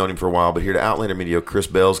wise, we've known him for a while, but here to Outlander Media, Chris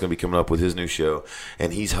Bell's going to be coming up with his new show,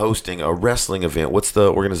 and he's hosting a wrestling event. What's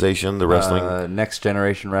the organization? The wrestling Next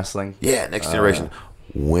Generation Wrestling. Yeah, Next Generation.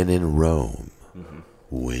 When in Rome.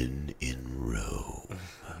 When in Rome.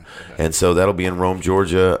 And so that'll be in Rome,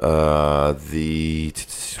 Georgia, the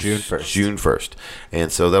June 1st. June 1st.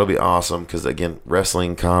 And so that'll be awesome because, again,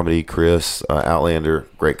 wrestling, comedy, Chris, Outlander,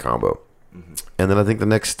 great combo. And then I think the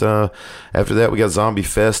next, after that, we got Zombie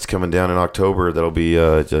Fest coming down in October. That'll be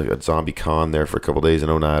a Zombie Con there for a couple days in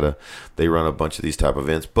Oneida. They run a bunch of these type of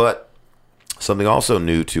events. But something also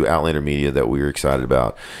new to Outlander Media that we're excited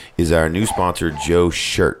about is our new sponsor, Joe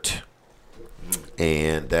Shirt.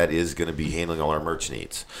 And that is going to be handling all our merch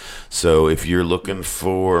needs. So if you're looking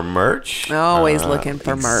for merch, always looking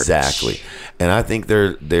for merch. Exactly. And I think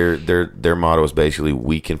their motto is basically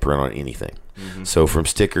we can print on anything. So from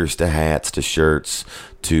stickers to hats to shirts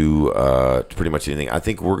to pretty much anything. I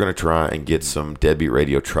think we're going to try and get some Deadbeat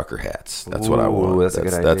Radio trucker hats. That's what I want. That's a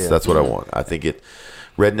good idea. That's what I want. I think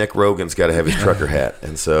Redneck Rogan's got to have his trucker hat,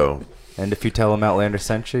 and so. And if you tell them Outlander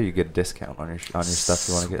sent you, you get a discount on your stuff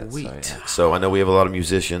you want to get. Sweet. So, yeah. So I know we have a lot of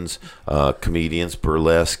musicians, comedians,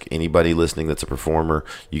 burlesque, anybody listening that's a performer.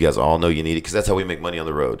 You guys all know you need it because that's how we make money on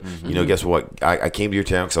the road. You know, guess what? I came to your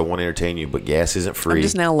town because I want to entertain you, but gas isn't free. I'm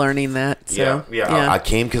just now learning that. So, Yeah. I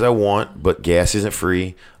came because I want, but gas isn't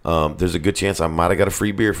free. there's a good chance I might have got a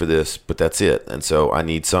free beer for this, but that's it. And so I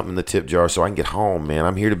need something in the tip jar so I can get home, man.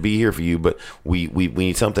 I'm here to be here for you, but we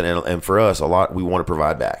need something. And for us, a lot, we want to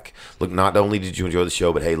provide back. Look, not only did you enjoy the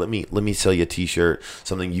show, but hey, let me sell you a T-shirt,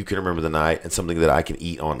 something you can remember the night, and something that I can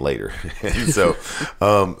eat on later. So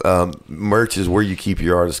merch is where you keep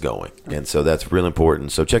your artists going, and so that's real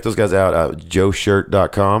important. So check those guys out,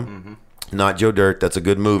 joeshirt.com. Not Joe Dirt. That's a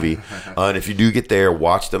good movie. And if you do get there,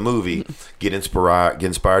 watch the movie, get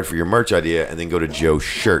inspired for your merch idea, and then go to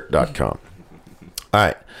joeshirt.com. All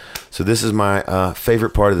right. So this is my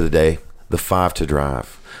favorite part of the day, the 5 to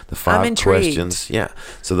drive. The 5 questions. Yeah.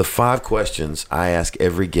 So the 5 questions I ask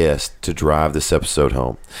every guest to drive this episode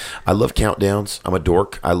home. I love countdowns. I'm a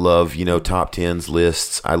dork. I love, top 10s,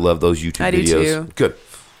 lists. I love those YouTube videos. I do too. Good.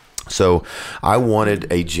 So I wanted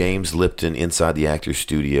a James Lipton Inside the Actors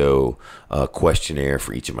Studio questionnaire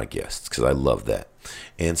for each of my guests because I love that.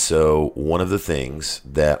 And so one of the things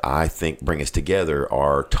that I think bring us together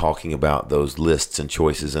are talking about those lists and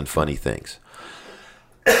choices and funny things.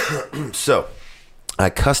 So I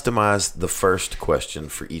customized the first question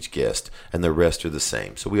for each guest, and the rest are the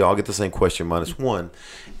same. So we all get the same question minus one.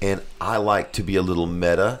 And I like to be a little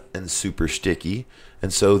meta and super sticky.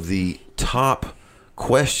 And so the top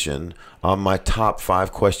question on my top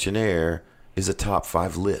 5 questionnaire is a top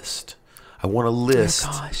 5 list. I want a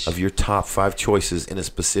list of your top 5 choices in a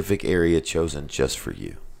specific area chosen just for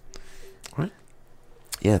you. All right?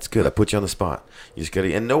 Yeah, it's good. I put you on the spot. You just got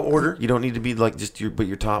to, in no order. You don't need to be like just your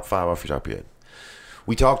top 5 off your top of your head.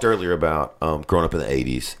 We talked earlier about growing up in the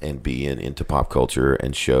 80s and being into pop culture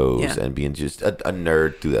and shows and being just a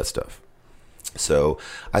nerd through that stuff. So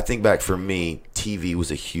I think back for me, TV was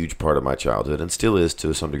a huge part of my childhood and still is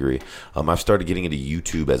to some degree. I've started getting into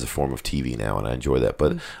YouTube as a form of TV now, and I enjoy that.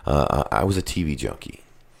 But I was a TV junkie.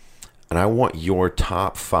 And I want your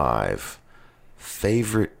top 5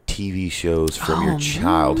 favorite TV shows from your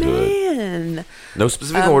childhood. Man. No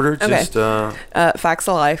specific order, just... Facts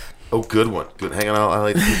of Life. Oh, good one. Good. Hang on. I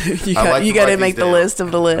like you got to make the list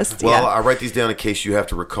of the list. Well, I write these down in case you have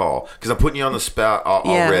to recall. Because I'm putting you on the spot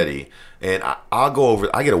already. And I'll go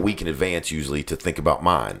over. I get a week in advance usually to think about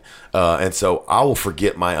mine, and so I will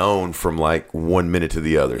forget my own from like 1 minute to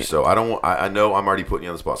the other. So I don't. I know I'm already putting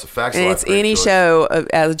you on the spot. So Facts of Life. It's any show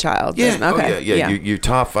as a child. Yeah. Then. Okay. Yeah. Your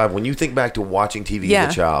top 5. When you think back to watching TV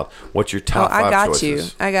as a child, what's your top 5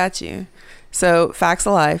 choices? I got you. So Facts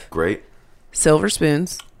of Life. Great. Silver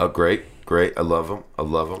Spoons. Oh, great. I love them.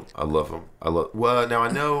 Well, now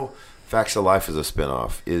I know Facts of Life is a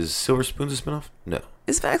spinoff. Is Silver Spoons a spinoff? No.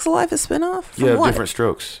 Is Facts of Life a spinoff? Yeah, Different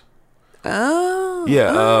Strokes. Oh. Yeah.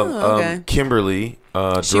 Okay. Kimberly.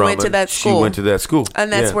 She went to that school. She went to that school.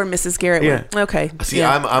 And that's where Mrs. Garrett went. Okay. See,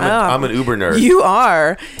 I'm an Uber nerd. You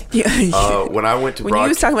are. When I went to when you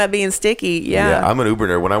was talking about being sticky, yeah, I'm an Uber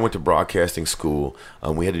nerd. When I went to broadcasting school,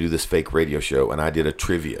 we had to do this fake radio show, and I did a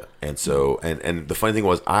trivia. And so, and the funny thing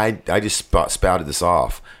was, I just spouted this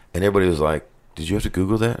off, and everybody was like, "Did you have to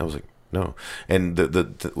Google that?" I was like, "No." And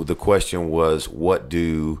the question was, what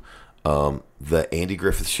do the Andy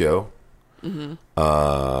Griffith Show,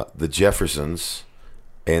 the Jeffersons,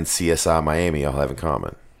 and CSI Miami all have in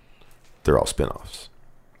common? They're all spinoffs.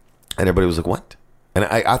 And everybody was like, what? And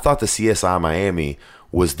I thought the CSI Miami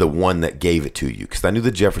was the one that gave it to you, because I knew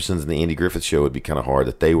the Jeffersons and the Andy Griffith Show would be kind of hard,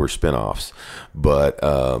 that they were spinoffs. But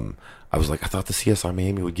I was like, I thought the CSI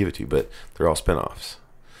Miami would give it to you, but they're all spinoffs.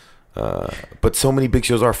 But so many big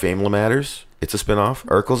shows are. Family Matters, it's a spinoff.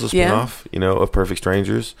 Urkel's a spinoff, of Perfect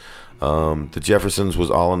Strangers. The Jeffersons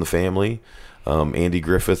was All in the Family. Andy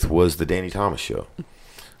Griffith was the Danny Thomas Show.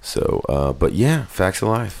 So, but yeah, Facts of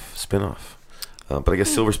Life, spinoff. But I guess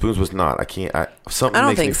Silver Spoons was not. Something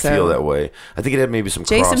makes me feel that way. I think it had maybe some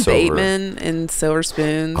Jason crossover. Bateman and Silver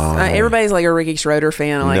Spoons. Everybody's like a Ricky Schroeder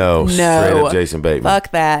fan. I'm like, no, straight up Jason Bateman.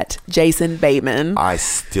 Fuck that, Jason Bateman. I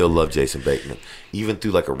still love Jason Bateman. Even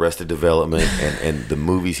through like Arrested Development and the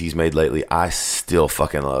movies he's made lately, I still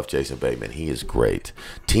fucking love Jason Bateman. He is great.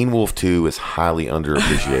 Teen Wolf 2 is highly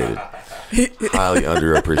underappreciated. Highly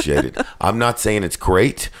underappreciated. I'm not saying it's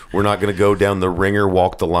great. We're not going to go down the Ringer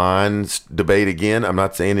walk the lines debate again. I'm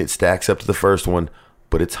not saying it stacks up to the first one,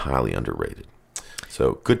 but it's highly underrated.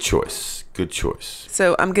 So good choice.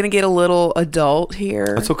 So I'm going to get a little adult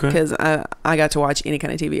here. That's okay. Because I got to watch any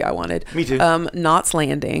kind of TV I wanted. Me too. Knots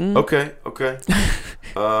Landing. Okay.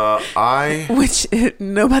 Which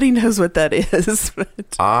nobody knows what that is.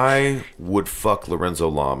 But. I would fuck Lorenzo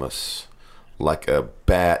Lamas like a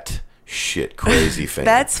bat shit crazy fan.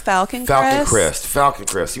 That's Falcon Crest? Falcon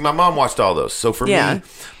Crest. See, my mom watched all those. So for Yeah. me,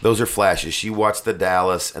 those are flashes. She watched the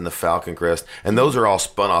Dallas and the Falcon Crest, and those are all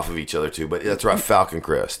spun off of each other too. But that's right, Falcon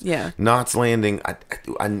Crest. Yeah. Knots Landing.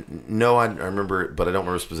 I know I remember it, but I don't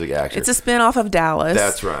remember a specific actor. It's a spin-off of Dallas.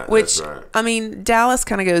 That's right, Which, that's right. I mean, Dallas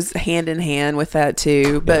kind of goes hand in hand with that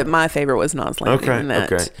too. But my favorite was Knots Landing. in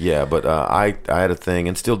that. Okay. Yeah, but I had a thing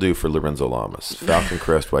and still do for Lorenzo Lamas. Falcon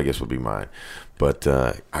Crest, well, I guess would be mine. But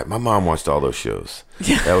my mom watched all those shows.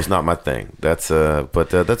 Yeah. That was not my thing. That's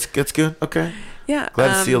that's good. Okay. Yeah.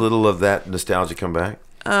 Glad to see a little of that nostalgia come back.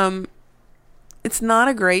 It's not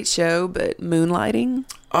a great show, but Moonlighting.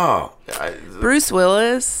 Oh, Bruce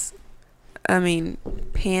Willis. I mean,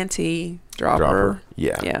 panty dropper.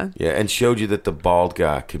 Yeah, and showed you that the bald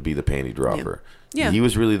guy could be the panty dropper. Yeah. He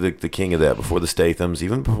was really the king of that before the Stathams,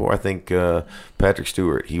 even before I think Patrick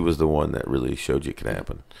Stewart. He was the one that really showed you it could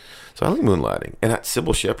happen. So I like Moonlighting. And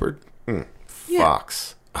Sybil Shepherd,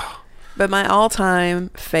 Fox. But my all-time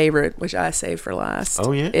favorite, which I saved for last,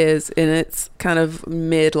 is in its kind of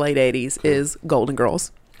mid-late 80s, is Golden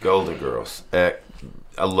Girls. Golden Girls. I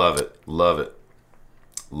love it. Love it.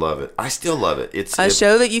 Love it. I still love it. It's a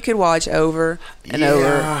show that you could watch over and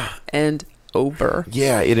over and over.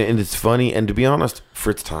 Yeah, and it's funny. And to be honest,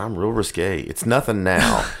 for its time, real risque. It's nothing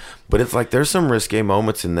now. But it's like there's some risque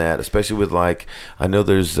moments in that, especially with like I know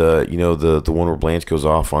there's the one where Blanche goes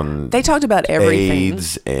off on they talked about everything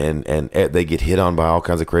AIDS and they get hit on by all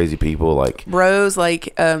kinds of crazy people like Rose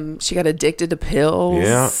she got addicted to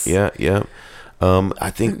pills. Yeah. I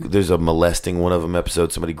think there's a molesting one of them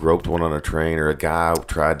episode. Somebody groped one on a train, or a guy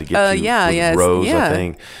tried to get to Rose, I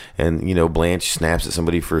think. And Blanche snaps at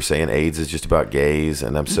somebody for saying AIDS is just about gays,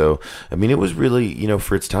 and it was really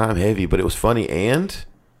for its time heavy, but it was funny and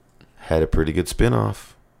had a pretty good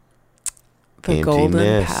spin-off. The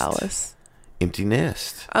Golden Palace. Empty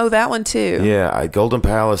Nest. Oh, that one too. Yeah, Golden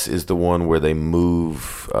Palace is the one where they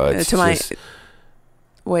move.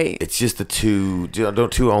 Wait. It's just the two.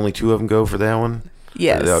 Only two of them go for that one?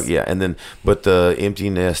 Yes. Yeah, and then but the Empty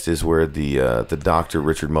Nest is where the doctor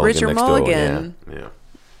Richard Mulligan next door.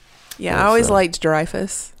 Yeah, I always liked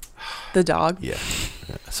Dreyfus, the dog. Yeah.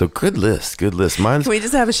 So good list. Mine's. Can we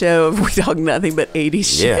just have a show of we talk nothing but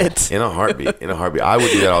 80s shit? Yeah, in a heartbeat. I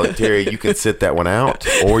would do that all. Terry, you can sit that one out,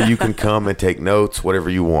 or you can come and take notes, whatever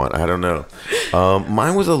you want. I don't know.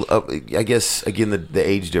 Mine was I guess again the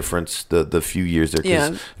age difference, the few years there.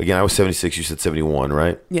 Yeah. Again, I was 76. You said 71,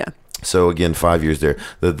 right? Yeah. So again, 5 years there.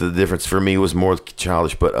 The difference for me was more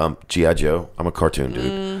childish, but G.I. Joe. I'm a cartoon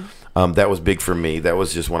dude. That was big for me. That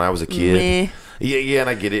was just when I was a kid. Meh. Yeah, and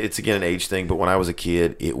I get it. It's again an age thing, but when I was a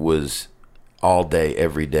kid, it was all day,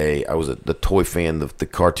 every day. I was the toy fan, the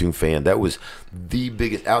cartoon fan. That was the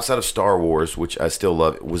biggest, outside of Star Wars, which I still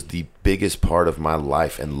love. It was the biggest part of my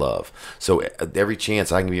life and love. So every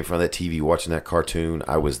chance I can be in front of that TV watching that cartoon,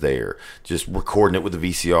 I was there, just recording it with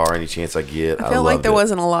the VCR any chance I get. I feel like there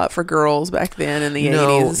wasn't a lot for girls back then in the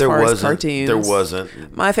 80s as far as cartoons. There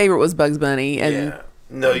wasn't. My favorite was Bugs Bunny, and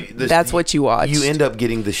no, that's what you watched. You end up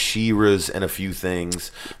getting the She-Ras and a few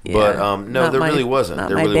things, but there really wasn't. Not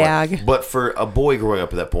there my really bag. wasn't. But for a boy growing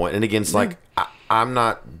up at that point, and again, it's like I'm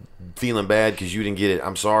not feeling bad because you didn't get it.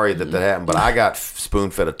 I'm sorry that happened, but I got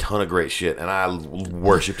spoon-fed a ton of great shit, and I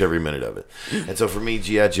worshipped every minute of it. And so for me,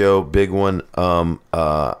 G.I. Joe, big one.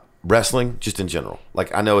 Wrestling, just in general.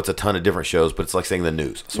 Like, I know it's a ton of different shows, but it's like saying the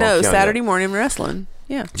news. So Saturday morning wrestling.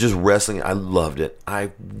 Yeah. Just wrestling. I loved it.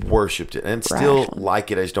 I worshipped it. And still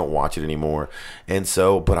like it. I just don't watch it anymore. And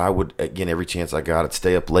so, but I would, again, every chance I got, I'd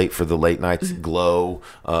stay up late for the late nights glow.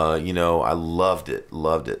 I loved it.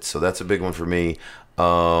 Loved it. So that's a big one for me.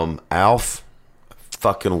 Alf.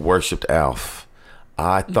 Fucking worshipped Alf.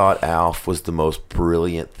 I thought Alf was the most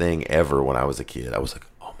brilliant thing ever when I was a kid. I was like,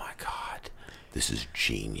 oh my God, this is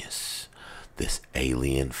genius. This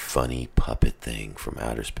alien, funny puppet thing from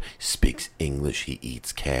outer space speaks English. He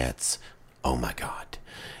eats cats. Oh my God.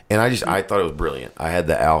 And I thought it was brilliant. I had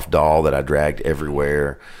the Alf doll that I dragged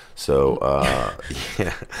everywhere. So,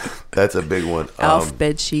 yeah, that's a big one. Alf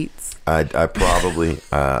bed sheets. I probably,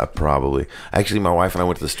 actually, my wife and I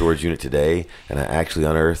went to the storage unit today, and I actually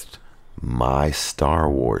unearthed my Star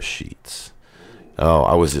Wars sheets. Oh,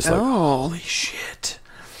 I was just like, holy shit.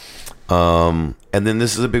 And then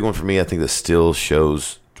this is a big one for me. I think that still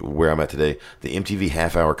shows where I'm at today. The MTV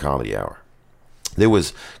half-hour comedy hour. There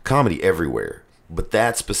was comedy everywhere, but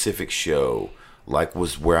that specific show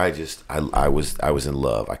was where I was in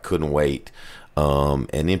love. I couldn't wait. And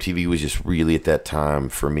MTV was just really at that time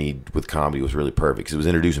for me with comedy was really perfect because it was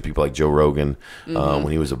introducing people like Joe Rogan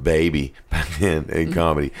when he was a baby back then in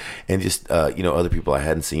comedy, and just other people I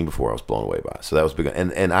hadn't seen before. I was blown away by. So that was big.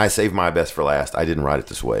 And I saved my best for last. I didn't write it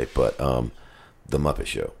this way, but the Muppet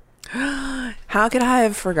Show. How could I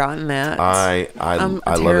have forgotten that? I'm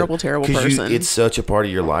a terrible person. It's such a part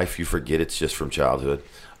of your life. You forget it's just from childhood.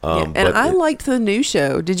 And I liked the new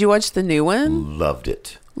show. Did you watch the new one? Loved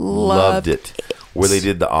it. Loved it. Where they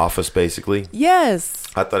did The Office, basically. Yes.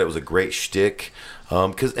 I thought it was a great shtick.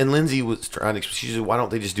 And Lindsay was trying to, she said, why don't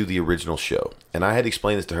they just do the original show? And I had to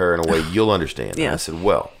explain this to her in a way you'll understand. Yeah. And I said,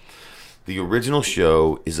 well, the original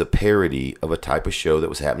show is a parody of a type of show that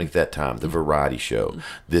was happening at that time, the variety show.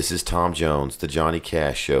 This is Tom Jones, the Johnny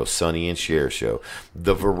Cash show, Sonny and Cher show.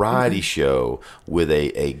 The variety show with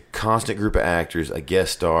a constant group of actors, a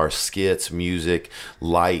guest star, skits, music,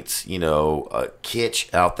 lights,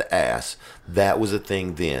 kitsch out the ass. That was a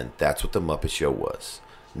thing then. That's what the Muppet Show was.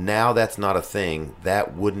 Now that's not a thing.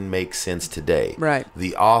 That wouldn't make sense today. Right.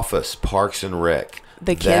 The Office, Parks and Rec.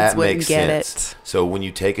 The kids wouldn't get it. So when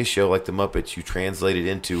you take a show like The Muppets, you translate it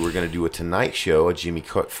into, we're going to do a Tonight Show, a Jimmy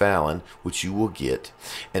Fallon, which you will get.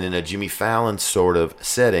 And in a Jimmy Fallon sort of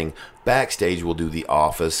setting, backstage we'll do The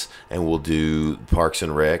Office, and we'll do Parks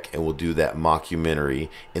and Rec, and we'll do that mockumentary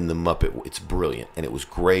in The Muppet. It's brilliant, and it was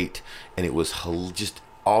great, and it was just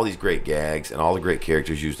all these great gags, and all the great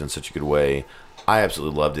characters used in such a good way. I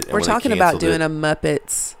absolutely loved it. And we're talking about doing a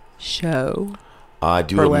Muppets show. I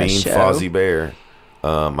do a mean Fozzie Bear.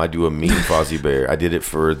 I do a mean Fozzie Bear. I did it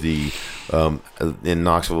for the in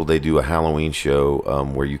Knoxville. They do a Halloween show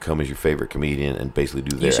where you come as your favorite comedian and basically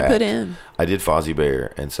do their You should act. put in. I did Fozzie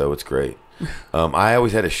Bear, and so it's great. I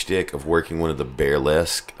always had a shtick of working one of the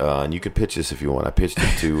Bearlesque, and you could pitch this if you want. I pitched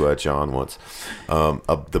it to John once.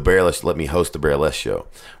 The Bearlesque let me host the Bearlesque show,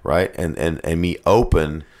 right? And me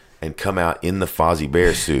open and come out in the Fozzie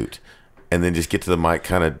Bear suit, and then just get to the mic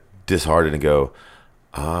kind of disheartened and go,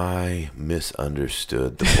 I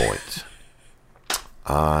misunderstood the point.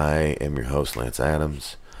 I am your host, Lance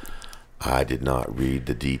Adams. I did not read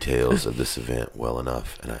the details of this event well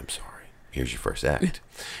enough, and I'm sorry. Here's your first act.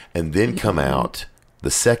 And then come out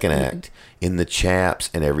the second act in the chaps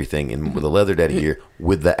and everything, and with a leather daddy gear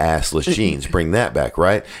with the assless jeans. Bring that back,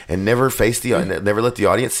 right? And never never let the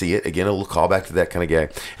audience see it. Again, it'll call back to that kind of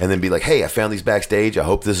gag. And then be like, hey, I found these backstage. I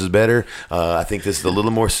hope this is better. I think this is a little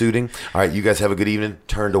more suiting. All right, you guys have a good evening.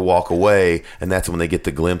 Turn to walk away, and that's when they get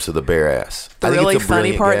the glimpse of the bare ass. The really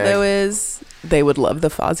funny part, though, is they would love the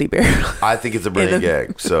Fozzie Bear. I think it's a brilliant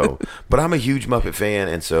gag. So, but I'm a huge Muppet fan,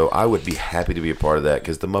 and so I would be happy to be a part of that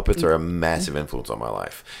because the Muppets are a massive influence on my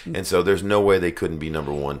life. And so there's no way they couldn't be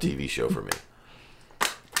number one TV show for me.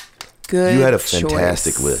 Good. You had a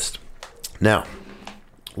fantastic choice. list. Now,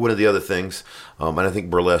 one of the other things, and I think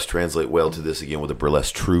burlesque translate well to this again with a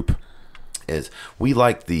burlesque troupe, is we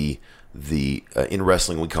like the in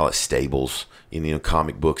wrestling we call it stables. In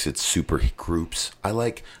comic books it's super groups. I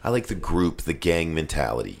like the group, the gang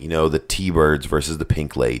mentality. The T-Birds versus the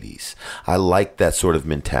Pink Ladies. I like that sort of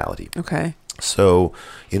mentality. Okay. So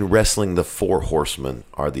in wrestling, the Four Horsemen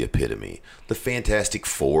are the epitome. The Fantastic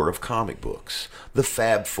Four of comic books. The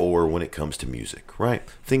Fab Four when it comes to music, right?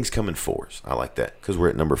 Things come in fours. I like that because we're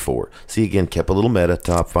at number 4. See, again, kept a little meta.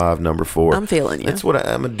 Top 5, number 4. I'm feeling you. That's what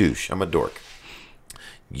I'm a douche. I'm a dork.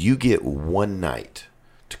 You get one night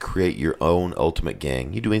to create your own ultimate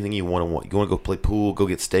gang. You do anything you want. You want to go play pool, go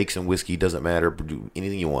get steaks and whiskey, doesn't matter. Do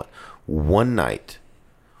anything you want. One night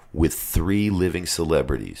with 3 living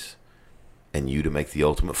celebrities and you to make the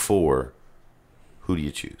ultimate 4, who do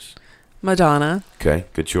you choose? Madonna. Okay,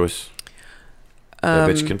 good choice. That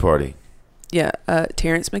bitch can party. Yeah,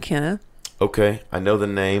 Terrence McKenna. Okay, I know the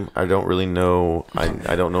name. I don't really know.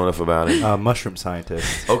 I don't know enough about him. Mushroom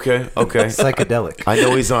scientist. Okay. Psychedelic. I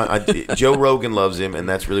know he's on. Joe Rogan loves him, and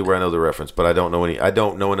that's really where I know the reference. But I don't know any. I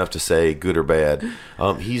don't know enough to say good or bad.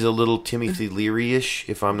 He's a little Timothy Leary-ish,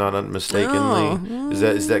 if I'm not mistakenly. Oh.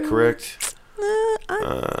 Is that correct?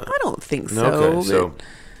 I don't think so. Okay, so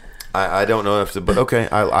I don't know enough to. But okay,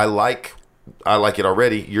 I like it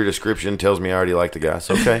already. Your description tells me I already like the guy.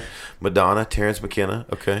 So okay, Madonna, Terrence McKenna.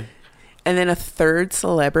 Okay. And then a third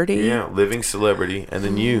celebrity. Yeah, living celebrity, and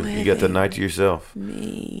then you got the night to yourself.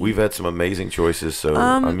 Me. We've had some amazing choices, so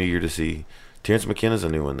I'm eager to see. Terrence McKenna's a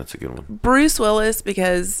new one. That's a good one. Bruce Willis,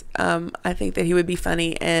 because I think that he would be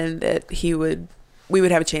funny and that we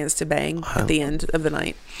would have a chance to bang at the end of the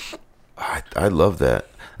night. I love that.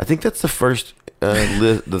 I think that's the first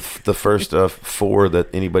the first 4 that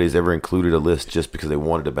anybody's ever included a list just because they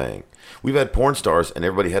wanted to bang. We've had porn stars, and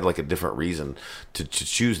everybody had like a different reason to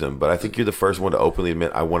choose them. But I think you're the first one to openly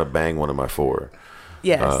admit I want to bang one of my 4.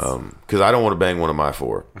 Yes. Because I don't want to bang one of my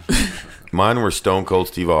 4. Mine were Stone Cold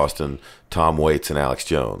Steve Austin, Tom Waits, and Alex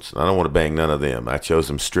Jones. And I don't want to bang none of them. I chose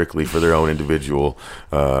them strictly for their own individual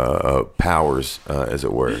powers, as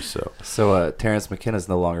it were. So Terrence McKenna's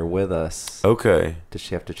no longer with us. Okay. Does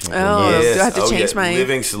she have to change? Oh, Yes. do I have to change my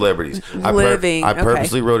living celebrities? I okay.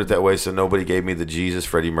 purposely wrote it that way so nobody gave me the Jesus,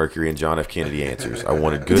 Freddie Mercury, and John F. Kennedy answers. I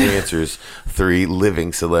wanted good answers. 3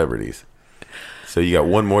 living celebrities. So you got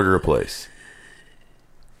one more to replace.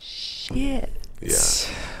 Shit. Yeah.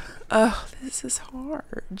 Oh, this is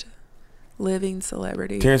hard. Living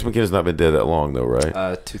celebrity. Terrence McKenna's not been dead that long though,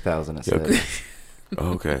 right? 2000, I said. Okay.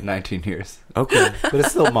 Okay. 19 years. Okay. But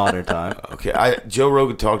it's still modern time. Okay. Joe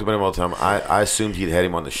Rogan talked about him all the time. I assumed he'd had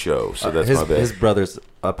him on the show, so that's my bad. His brother's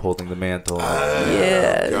upholding the mantle.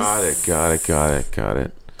 Yes. Got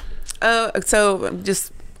it. So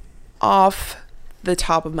just off the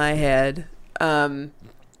top of my head,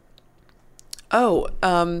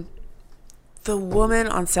 the woman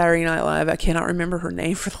on Saturday Night Live, I cannot remember her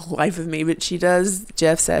name for the life of me, but she does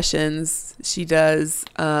Jeff Sessions. She does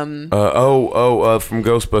from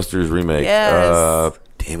Ghostbusters remake. Yes.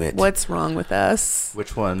 Damn it. What's Wrong with Us?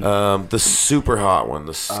 Which one? The super hot one,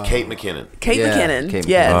 Kate McKinnon. Kate McKinnon. Kate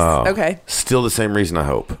Yes. Oh, Okay. Still the same reason, I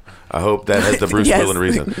hope. I hope that has the Bruce Yes. Willis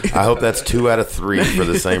reason. I hope that's 2 out of 3 for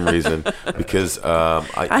the same reason because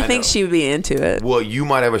I think know. she would be into it. Well, you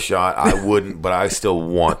might have a shot. I wouldn't, but I still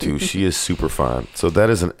want to. She is super fun. So that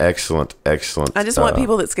is an excellent. I just want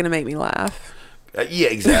people that's going to make me laugh. Yeah,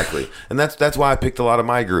 exactly, and that's why I picked a lot of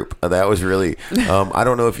my group. That was really. I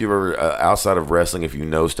don't know if you ever outside of wrestling, if you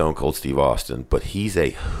know Stone Cold Steve Austin, but he's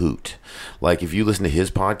a hoot. Like if you listen to his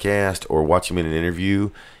podcast or watch him in an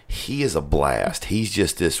interview, he is a blast. He's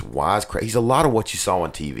just this wisecrack. He's a lot of what you saw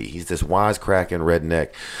on TV. He's this wisecracking redneck.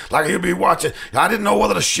 Like he'll be watching. I didn't know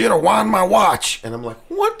whether to shit or wind my watch, and I'm like,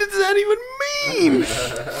 what does that even mean?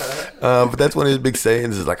 But that's one of his big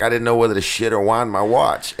sayings is like, I didn't know whether to shit or wind my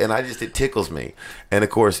watch, and it tickles me. And of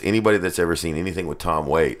course, anybody that's ever seen anything with Tom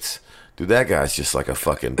Waits. Dude, that guy's just like a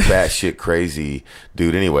fucking batshit crazy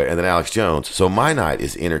dude anyway. And then Alex Jones. So my night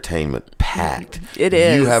is entertainment packed. It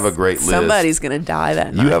is. You have a great list. Somebody's going to die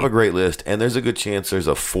that night. You have a great list, and there's a good chance there's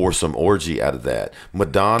a foursome orgy out of that.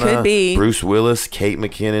 Madonna, Could be. Bruce Willis, Kate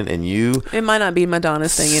McKinnon, and you. It might not be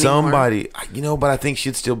Madonna's thing anymore. Somebody, but I think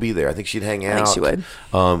she'd still be there. I think she'd hang out. I think she would.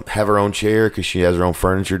 Have her own chair because she has her own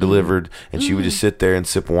furniture delivered, and she would just sit there and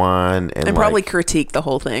sip wine and probably critique the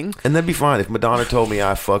whole thing. And that'd be fine. If Madonna told me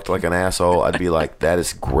I fucked like an asshole, I'd be like, that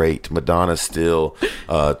is great. Madonna still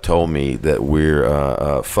told me that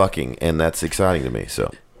we're fucking, and that's exciting to me.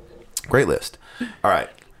 So, great list. All right.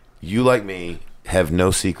 You, like me, have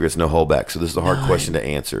no secrets, no holdback. So this is a hard question to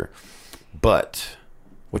answer. But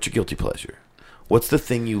what's your guilty pleasure? What's the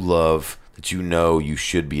thing you love that you know you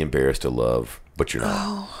should be embarrassed to love, but you're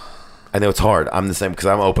not? I know it's hard. I'm the same because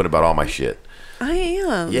I'm open about all my shit. I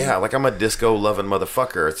am. Yeah, like I'm a disco-loving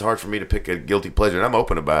motherfucker. It's hard for me to pick a guilty pleasure, and I'm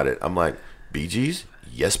open about it. I'm like, Bee Gees?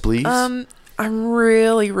 Yes, please. I'm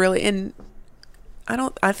really, and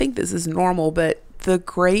I think this is normal, but the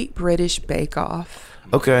Great British Bake Off.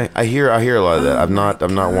 Okay, I hear a lot of that. I've not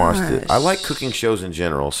watched it. gosh. I like cooking shows in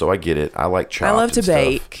general, so I get it. I like chopped. I love to and stuff.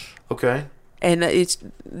 bake. Okay. And it's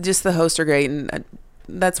just the hosts are great, and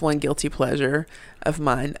that's one guilty pleasure of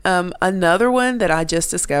mine. Another one that I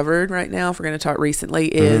just discovered right now, if we're going to talk recently,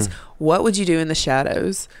 is What Would You Do in the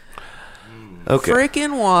Shadows? Okay.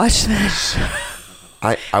 Freaking watch that show.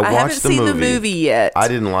 I I haven't watched seen the movie yet. I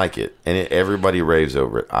didn't like it, and everybody raves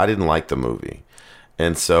over it. I didn't like the movie,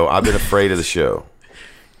 and so I've been afraid of the show.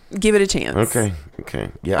 Give it a chance. Okay.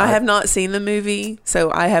 Yeah. I have not seen the movie,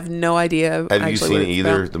 so I have no idea. Have you actually seen what it's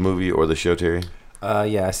either about. the movie or the show, Terry?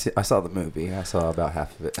 Yeah, I saw the movie. I saw about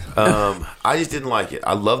half of it. I just didn't like it.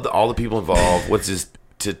 I loved all the people involved. What's his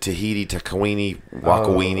Tahiti, Takawini,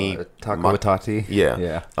 Wakawini, Takawatati.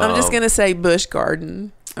 Yeah. I'm just gonna say Busch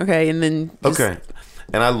Garden. Okay, and then Okay.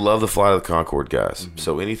 And I love the Flight of the Conchord guys.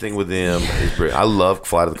 So anything with them is brilliant. I love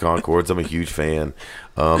Flight of the Conchords. I'm a huge fan.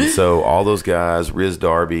 So all those guys, Riz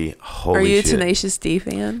Darby, holy Are you a shit. Tenacious D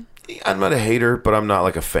fan? I'm not a hater, but I'm not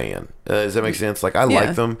like a fan. Does that make sense? Like I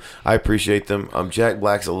like them. I appreciate them. Jack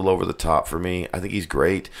Black's a little over the top for me. I think he's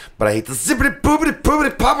great, but I hate the zippity poopity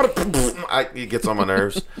poopity poppity. It gets on my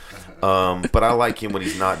nerves. But I like him when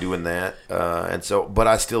he's not doing that. But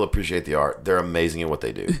I still appreciate the art. They're amazing at what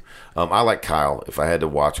they do. I like Kyle. If I had to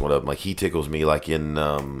watch one of them, like he tickles me like in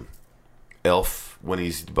Elf when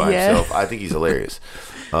he's by Yeah. himself. I think he's hilarious.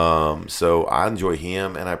 So I enjoy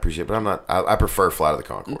him, and I appreciate. But I'm not. I prefer Flight of the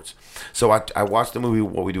Conchords. So I watched the movie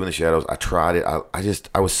What We Do in the Shadows. I tried it.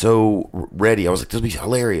 I was so ready. I was like, this will be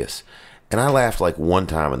hilarious, and I laughed like one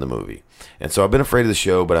time in the movie. And so I've been afraid of the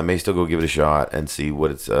show, but I may still go give it a shot and see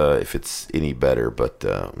what it's if it's any better. But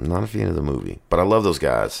I'm not a fan of the movie. But I love those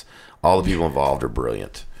guys. All the people involved are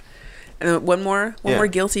brilliant. And one more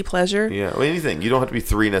guilty pleasure. Yeah, well, anything. You don't have to be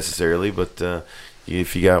 3 necessarily, but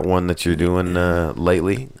if you got one that you're doing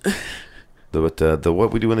lately, the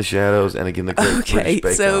What We Do in the Shadows, and again the Great Okay, British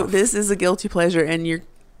Bake so Off. this is a guilty pleasure, and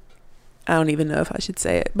I don't even know if I should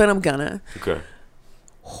say it, but I'm gonna. Okay.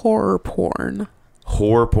 Horror porn.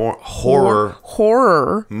 Horror porn. Horror.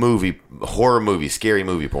 Horror movie. Scary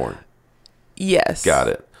movie porn. Yes. Got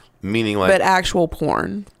it. Meaning like. But actual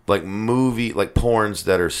porn. Like porns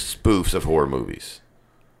that are spoofs of horror movies.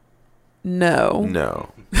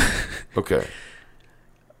 No. Okay.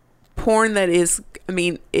 Porn that is, I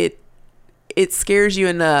mean, it scares you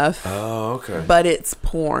enough. Oh, okay. But it's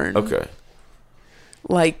porn. Okay.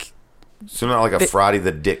 Like. So not like a Friday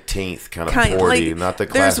the 13th kind of parody, like, not the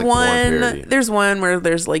classic porn parody. There's one where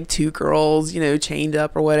there's like 2 girls, chained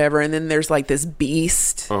up or whatever, and then there's like this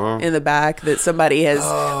beast in the back that somebody has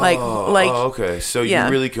okay. So you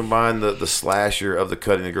really combine the slasher of the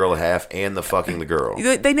cutting the girl in half and the fucking the girl.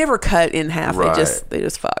 They never cut in half. Right. They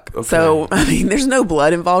just fuck. Okay. So I mean, there's no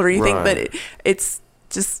blood involved or anything, Right. but it's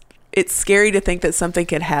just. It's scary to think that something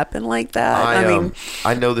could happen like that. I mean,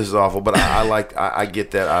 I know this is awful, but I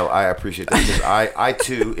get that. I appreciate that because I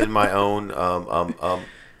too, in my own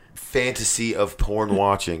fantasy of porn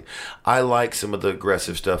watching, I like some of the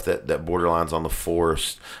aggressive stuff that borderlines on the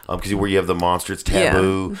force. Because where you have the monster, it's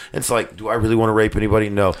taboo. And it's like, do I really want to rape anybody?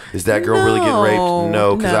 No. Is that girl really getting raped?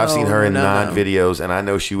 No, because I've seen her in 9 videos, and I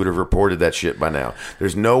know she would have reported that shit by now.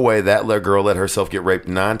 There's no way that girl let herself get raped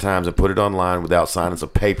 9 times and put it online without signing some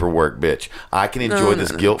paperwork, bitch. I can enjoy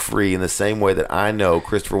this guilt-free in the same way that I know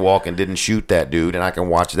Christopher Walken didn't shoot that dude, and I can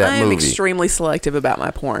watch that movie. I'm extremely selective about my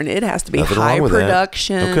porn. It has to be Nothing high wrong with that.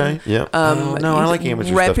 production. Okay. Yeah. No, I like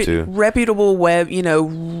amateur stuff too. Reputable web,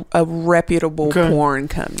 a reputable porn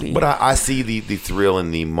company. But I see the thrill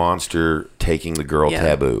in the monster taking the girl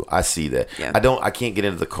taboo. I see that. Yeah. I can't get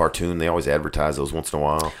into the cartoon. They always advertise those once in a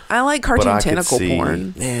while. I like cartoon tentacle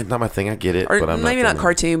porn. Man, not my thing. I get it. Or but I'm maybe not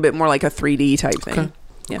cartoon, but more like a 3D type thing. Okay.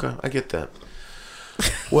 Yeah. Okay, I get that.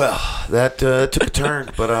 Well, that took a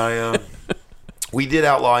turn, but we did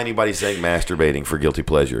outlaw anybody saying masturbating for guilty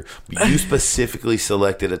pleasure. You specifically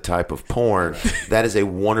selected a type of porn. That is a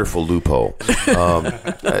wonderful loophole.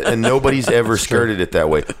 And nobody's ever skirted it that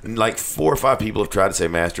way. Like 4 or 5 people have tried to say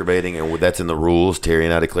masturbating, and that's in the rules. Terry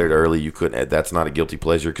and I declared early you couldn't. That's not a guilty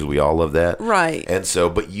pleasure because we all love that. Right. And so,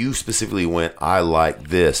 but you specifically went, I like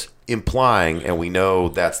this, implying, and we know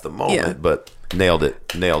that's the moment, but nailed it.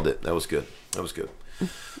 That was good.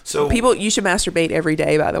 So you should masturbate every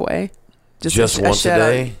day, by the way. Just once a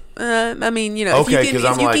day? I mean, Okay, if you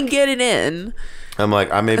can get it in. I'm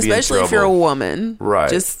like, I may be in Especially trouble. if you're a woman.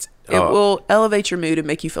 Right. It will elevate your mood and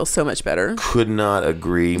make you feel so much better. Could not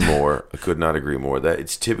agree more. That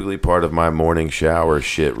it's typically part of my morning shower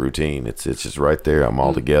shit routine. It's just right there. I'm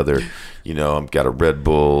all together. I've got a Red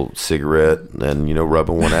Bull cigarette and,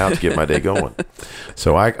 rubbing one out to get my day going.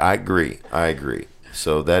 So I agree.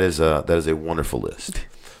 So that is a wonderful list.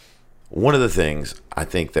 One of the things I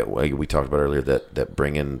think that we talked about earlier that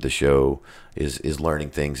bringing the show is learning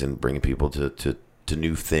things and bringing people to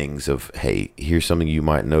new things of, hey, here's something you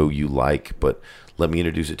might know you like, but let me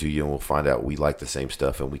introduce it to you and we'll find out we like the same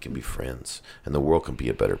stuff and we can be friends and the world can be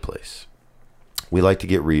a better place. We like to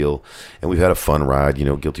get real, and we've had a fun ride,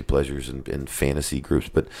 guilty pleasures and fantasy groups.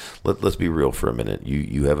 But let's be real for a minute.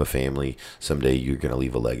 You have a family. Someday you're going to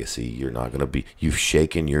leave a legacy. You're not going to be. You've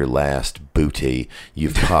shaken your last booty.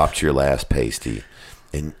 You've popped your last pasty,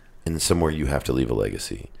 and somewhere you have to leave a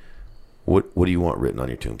legacy. What do you want written on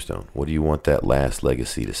your tombstone? What do you want that last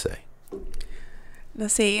legacy to say? Now,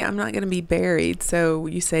 see, I'm not going to be buried, so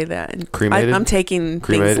you say that. And cremated? I'm taking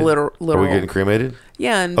cremated? things literal. Are we getting cremated?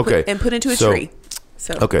 Yeah, and put into a tree.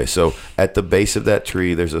 So at the base of that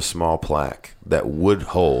tree, there's a small plaque that would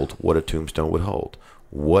hold what a tombstone would hold.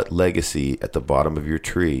 What legacy at the bottom of your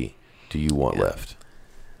tree do you want left?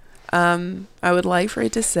 I would like for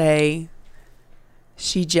it to say,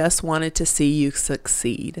 she just wanted to see you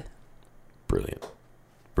succeed. Brilliant.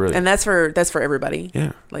 And that's for everybody.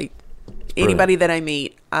 Yeah. Like anybody that I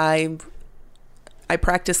meet, I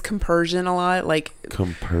practice compersion a lot. Like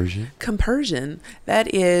compersion.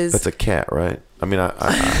 That's a cat, right? I mean,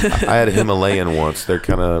 I had a Himalayan once. They're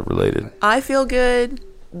kind of related. I feel good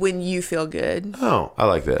when you feel good. Oh, I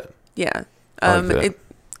like that. Yeah. I like that.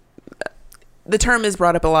 The term is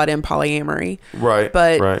brought up a lot in polyamory. Right.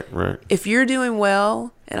 But right. if you're doing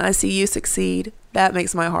well and I see you succeed, that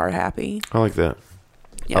makes my heart happy. I like that.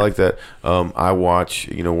 Yeah. I like that. I watch,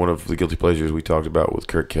 one of the guilty pleasures we talked about with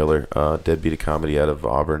Kurt Keller, Deadbeat, a comedy out of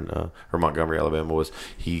Auburn or Montgomery, Alabama, was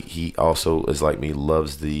he also is like me,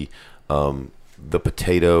 loves the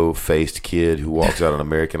potato-faced kid who walks out on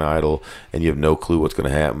American Idol, and you have no clue what's going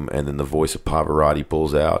to happen, and then the voice of Pavarotti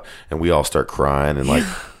pulls out, and we all start crying, and like,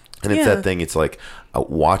 and it's that thing. It's like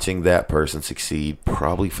watching that person succeed,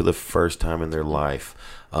 probably for the first time in their life,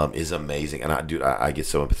 is amazing. And I get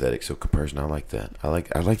so empathetic. So comparison, I like that. I like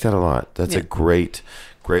that a lot. That's a great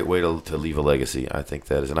way to leave a legacy. I think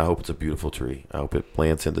that is, and I hope it's a beautiful tree. I hope it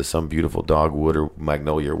plants into some beautiful dogwood or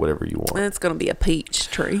magnolia or whatever you want. And it's going to be a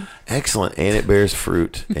peach tree. Excellent, and it bears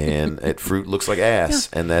fruit, and fruit looks like ass,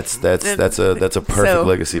 and that's a perfect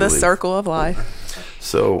legacy to the leave. Circle of life.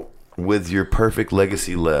 So, with your perfect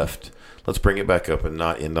legacy left, let's bring it back up and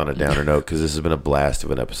not end on a downer note, because this has been a blast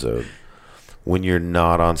of an episode. When you're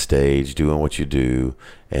not on stage doing what you do,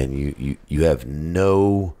 and you have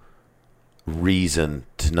no reason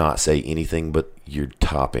to not say anything but your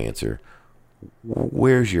top answer,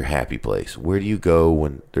 where's your happy place? Where do you go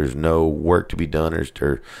when there's no work to be done,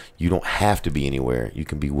 or you don't have to be anywhere? You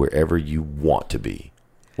can be wherever you want to be.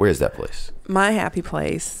 Where is that place? My happy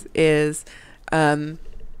place is in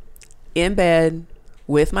bed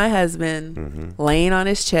with my husband, laying on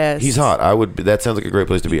his chest. He's hot. That sounds like a great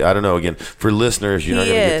place to be. I don't know. Again, for listeners, you're not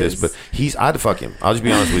going to get this, but I'd fuck him. I'll just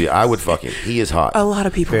be honest with you. I would fuck him. He is hot. A lot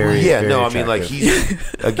of people Very- would. Yeah, very no, I mean, like, he's,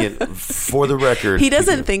 again, for the record. He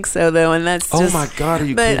doesn't think so, though, and that's just... Oh, my God, are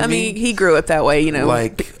you But, kidding I mean, me? he grew up that way,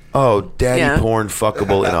 Like, daddy porn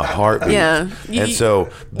fuckable in a heartbeat. Yeah. And so,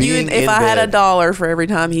 being if in I had bed, $1 for every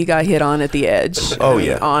time he got hit on at the edge. Oh, I mean,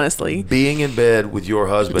 yeah. honestly. being in bed with your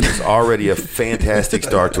husband is already a fantastic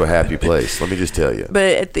start to a happy place. Let me just tell you.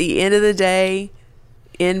 But at the end of the day,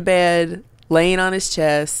 in bed, laying on his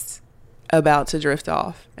chest, about to drift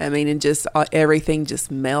off. I mean, and just everything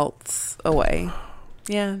just melts away.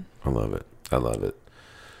 Yeah. I love it.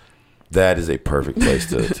 That is a perfect place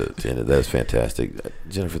to end it. That is fantastic.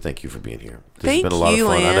 Jennifer, thank you for being here. This has been a lot of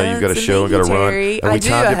fun. I know you've got a Lance, show and got to thank you, run. Terry. And we I do.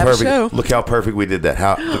 timed I it have a perfect. show. Look how perfect we did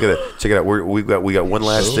that. Look at that. Check it out. We got one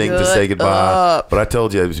last thing to Shut say goodbye. up. But I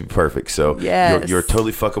told you it was perfect. So Yes. your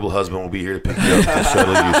totally fuckable husband will be here to pick you up and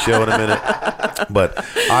shuttle you your show in a minute. But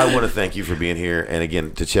I want to thank you for being here, and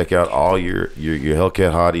again, to check out all your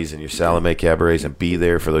Hellcat Hotties and your Salome Cabarets, and be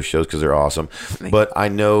there for those shows because they're awesome. But I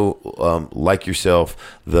know, like yourself,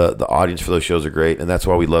 the audience for those shows are great, and that's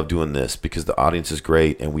why we love doing this, because the audience is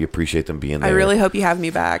great and we appreciate them being there. I really hope you have me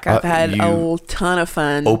back. I've had a ton of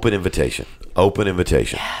fun. Open invitation.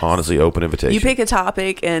 Honestly, open invitation. You pick a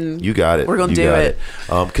topic and You got it. We're going to You do got it.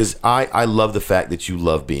 Because I love the fact that you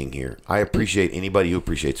love being here. I appreciate anybody who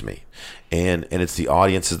appreciates me. And it's the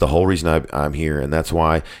audience is the whole reason I'm here. And that's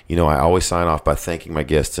why, I always sign off by thanking my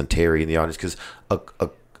guests and Terry and the audience, because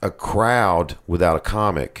a crowd without a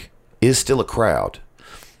comic is still a crowd.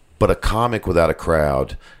 But a comic without a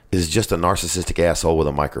crowd is just a narcissistic asshole with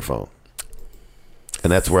a microphone.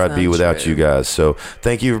 And that's where I'd be without true. you guys. So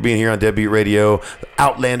thank you for being here on Deadbeat Radio,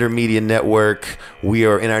 Outlander Media Network. We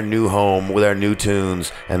are in our new home with our new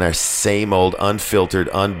tunes and our same old unfiltered,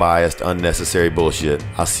 unbiased, unnecessary bullshit.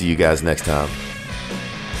 I'll see you guys next time.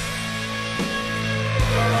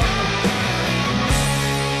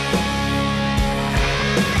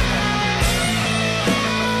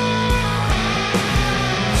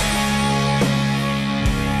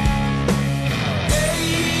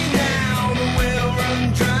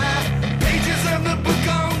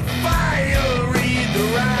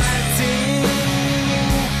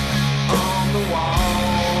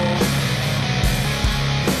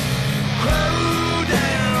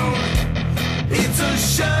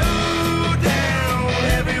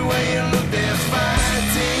 Everywhere you look, there's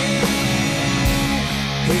fighting.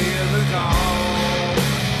 Hear the call.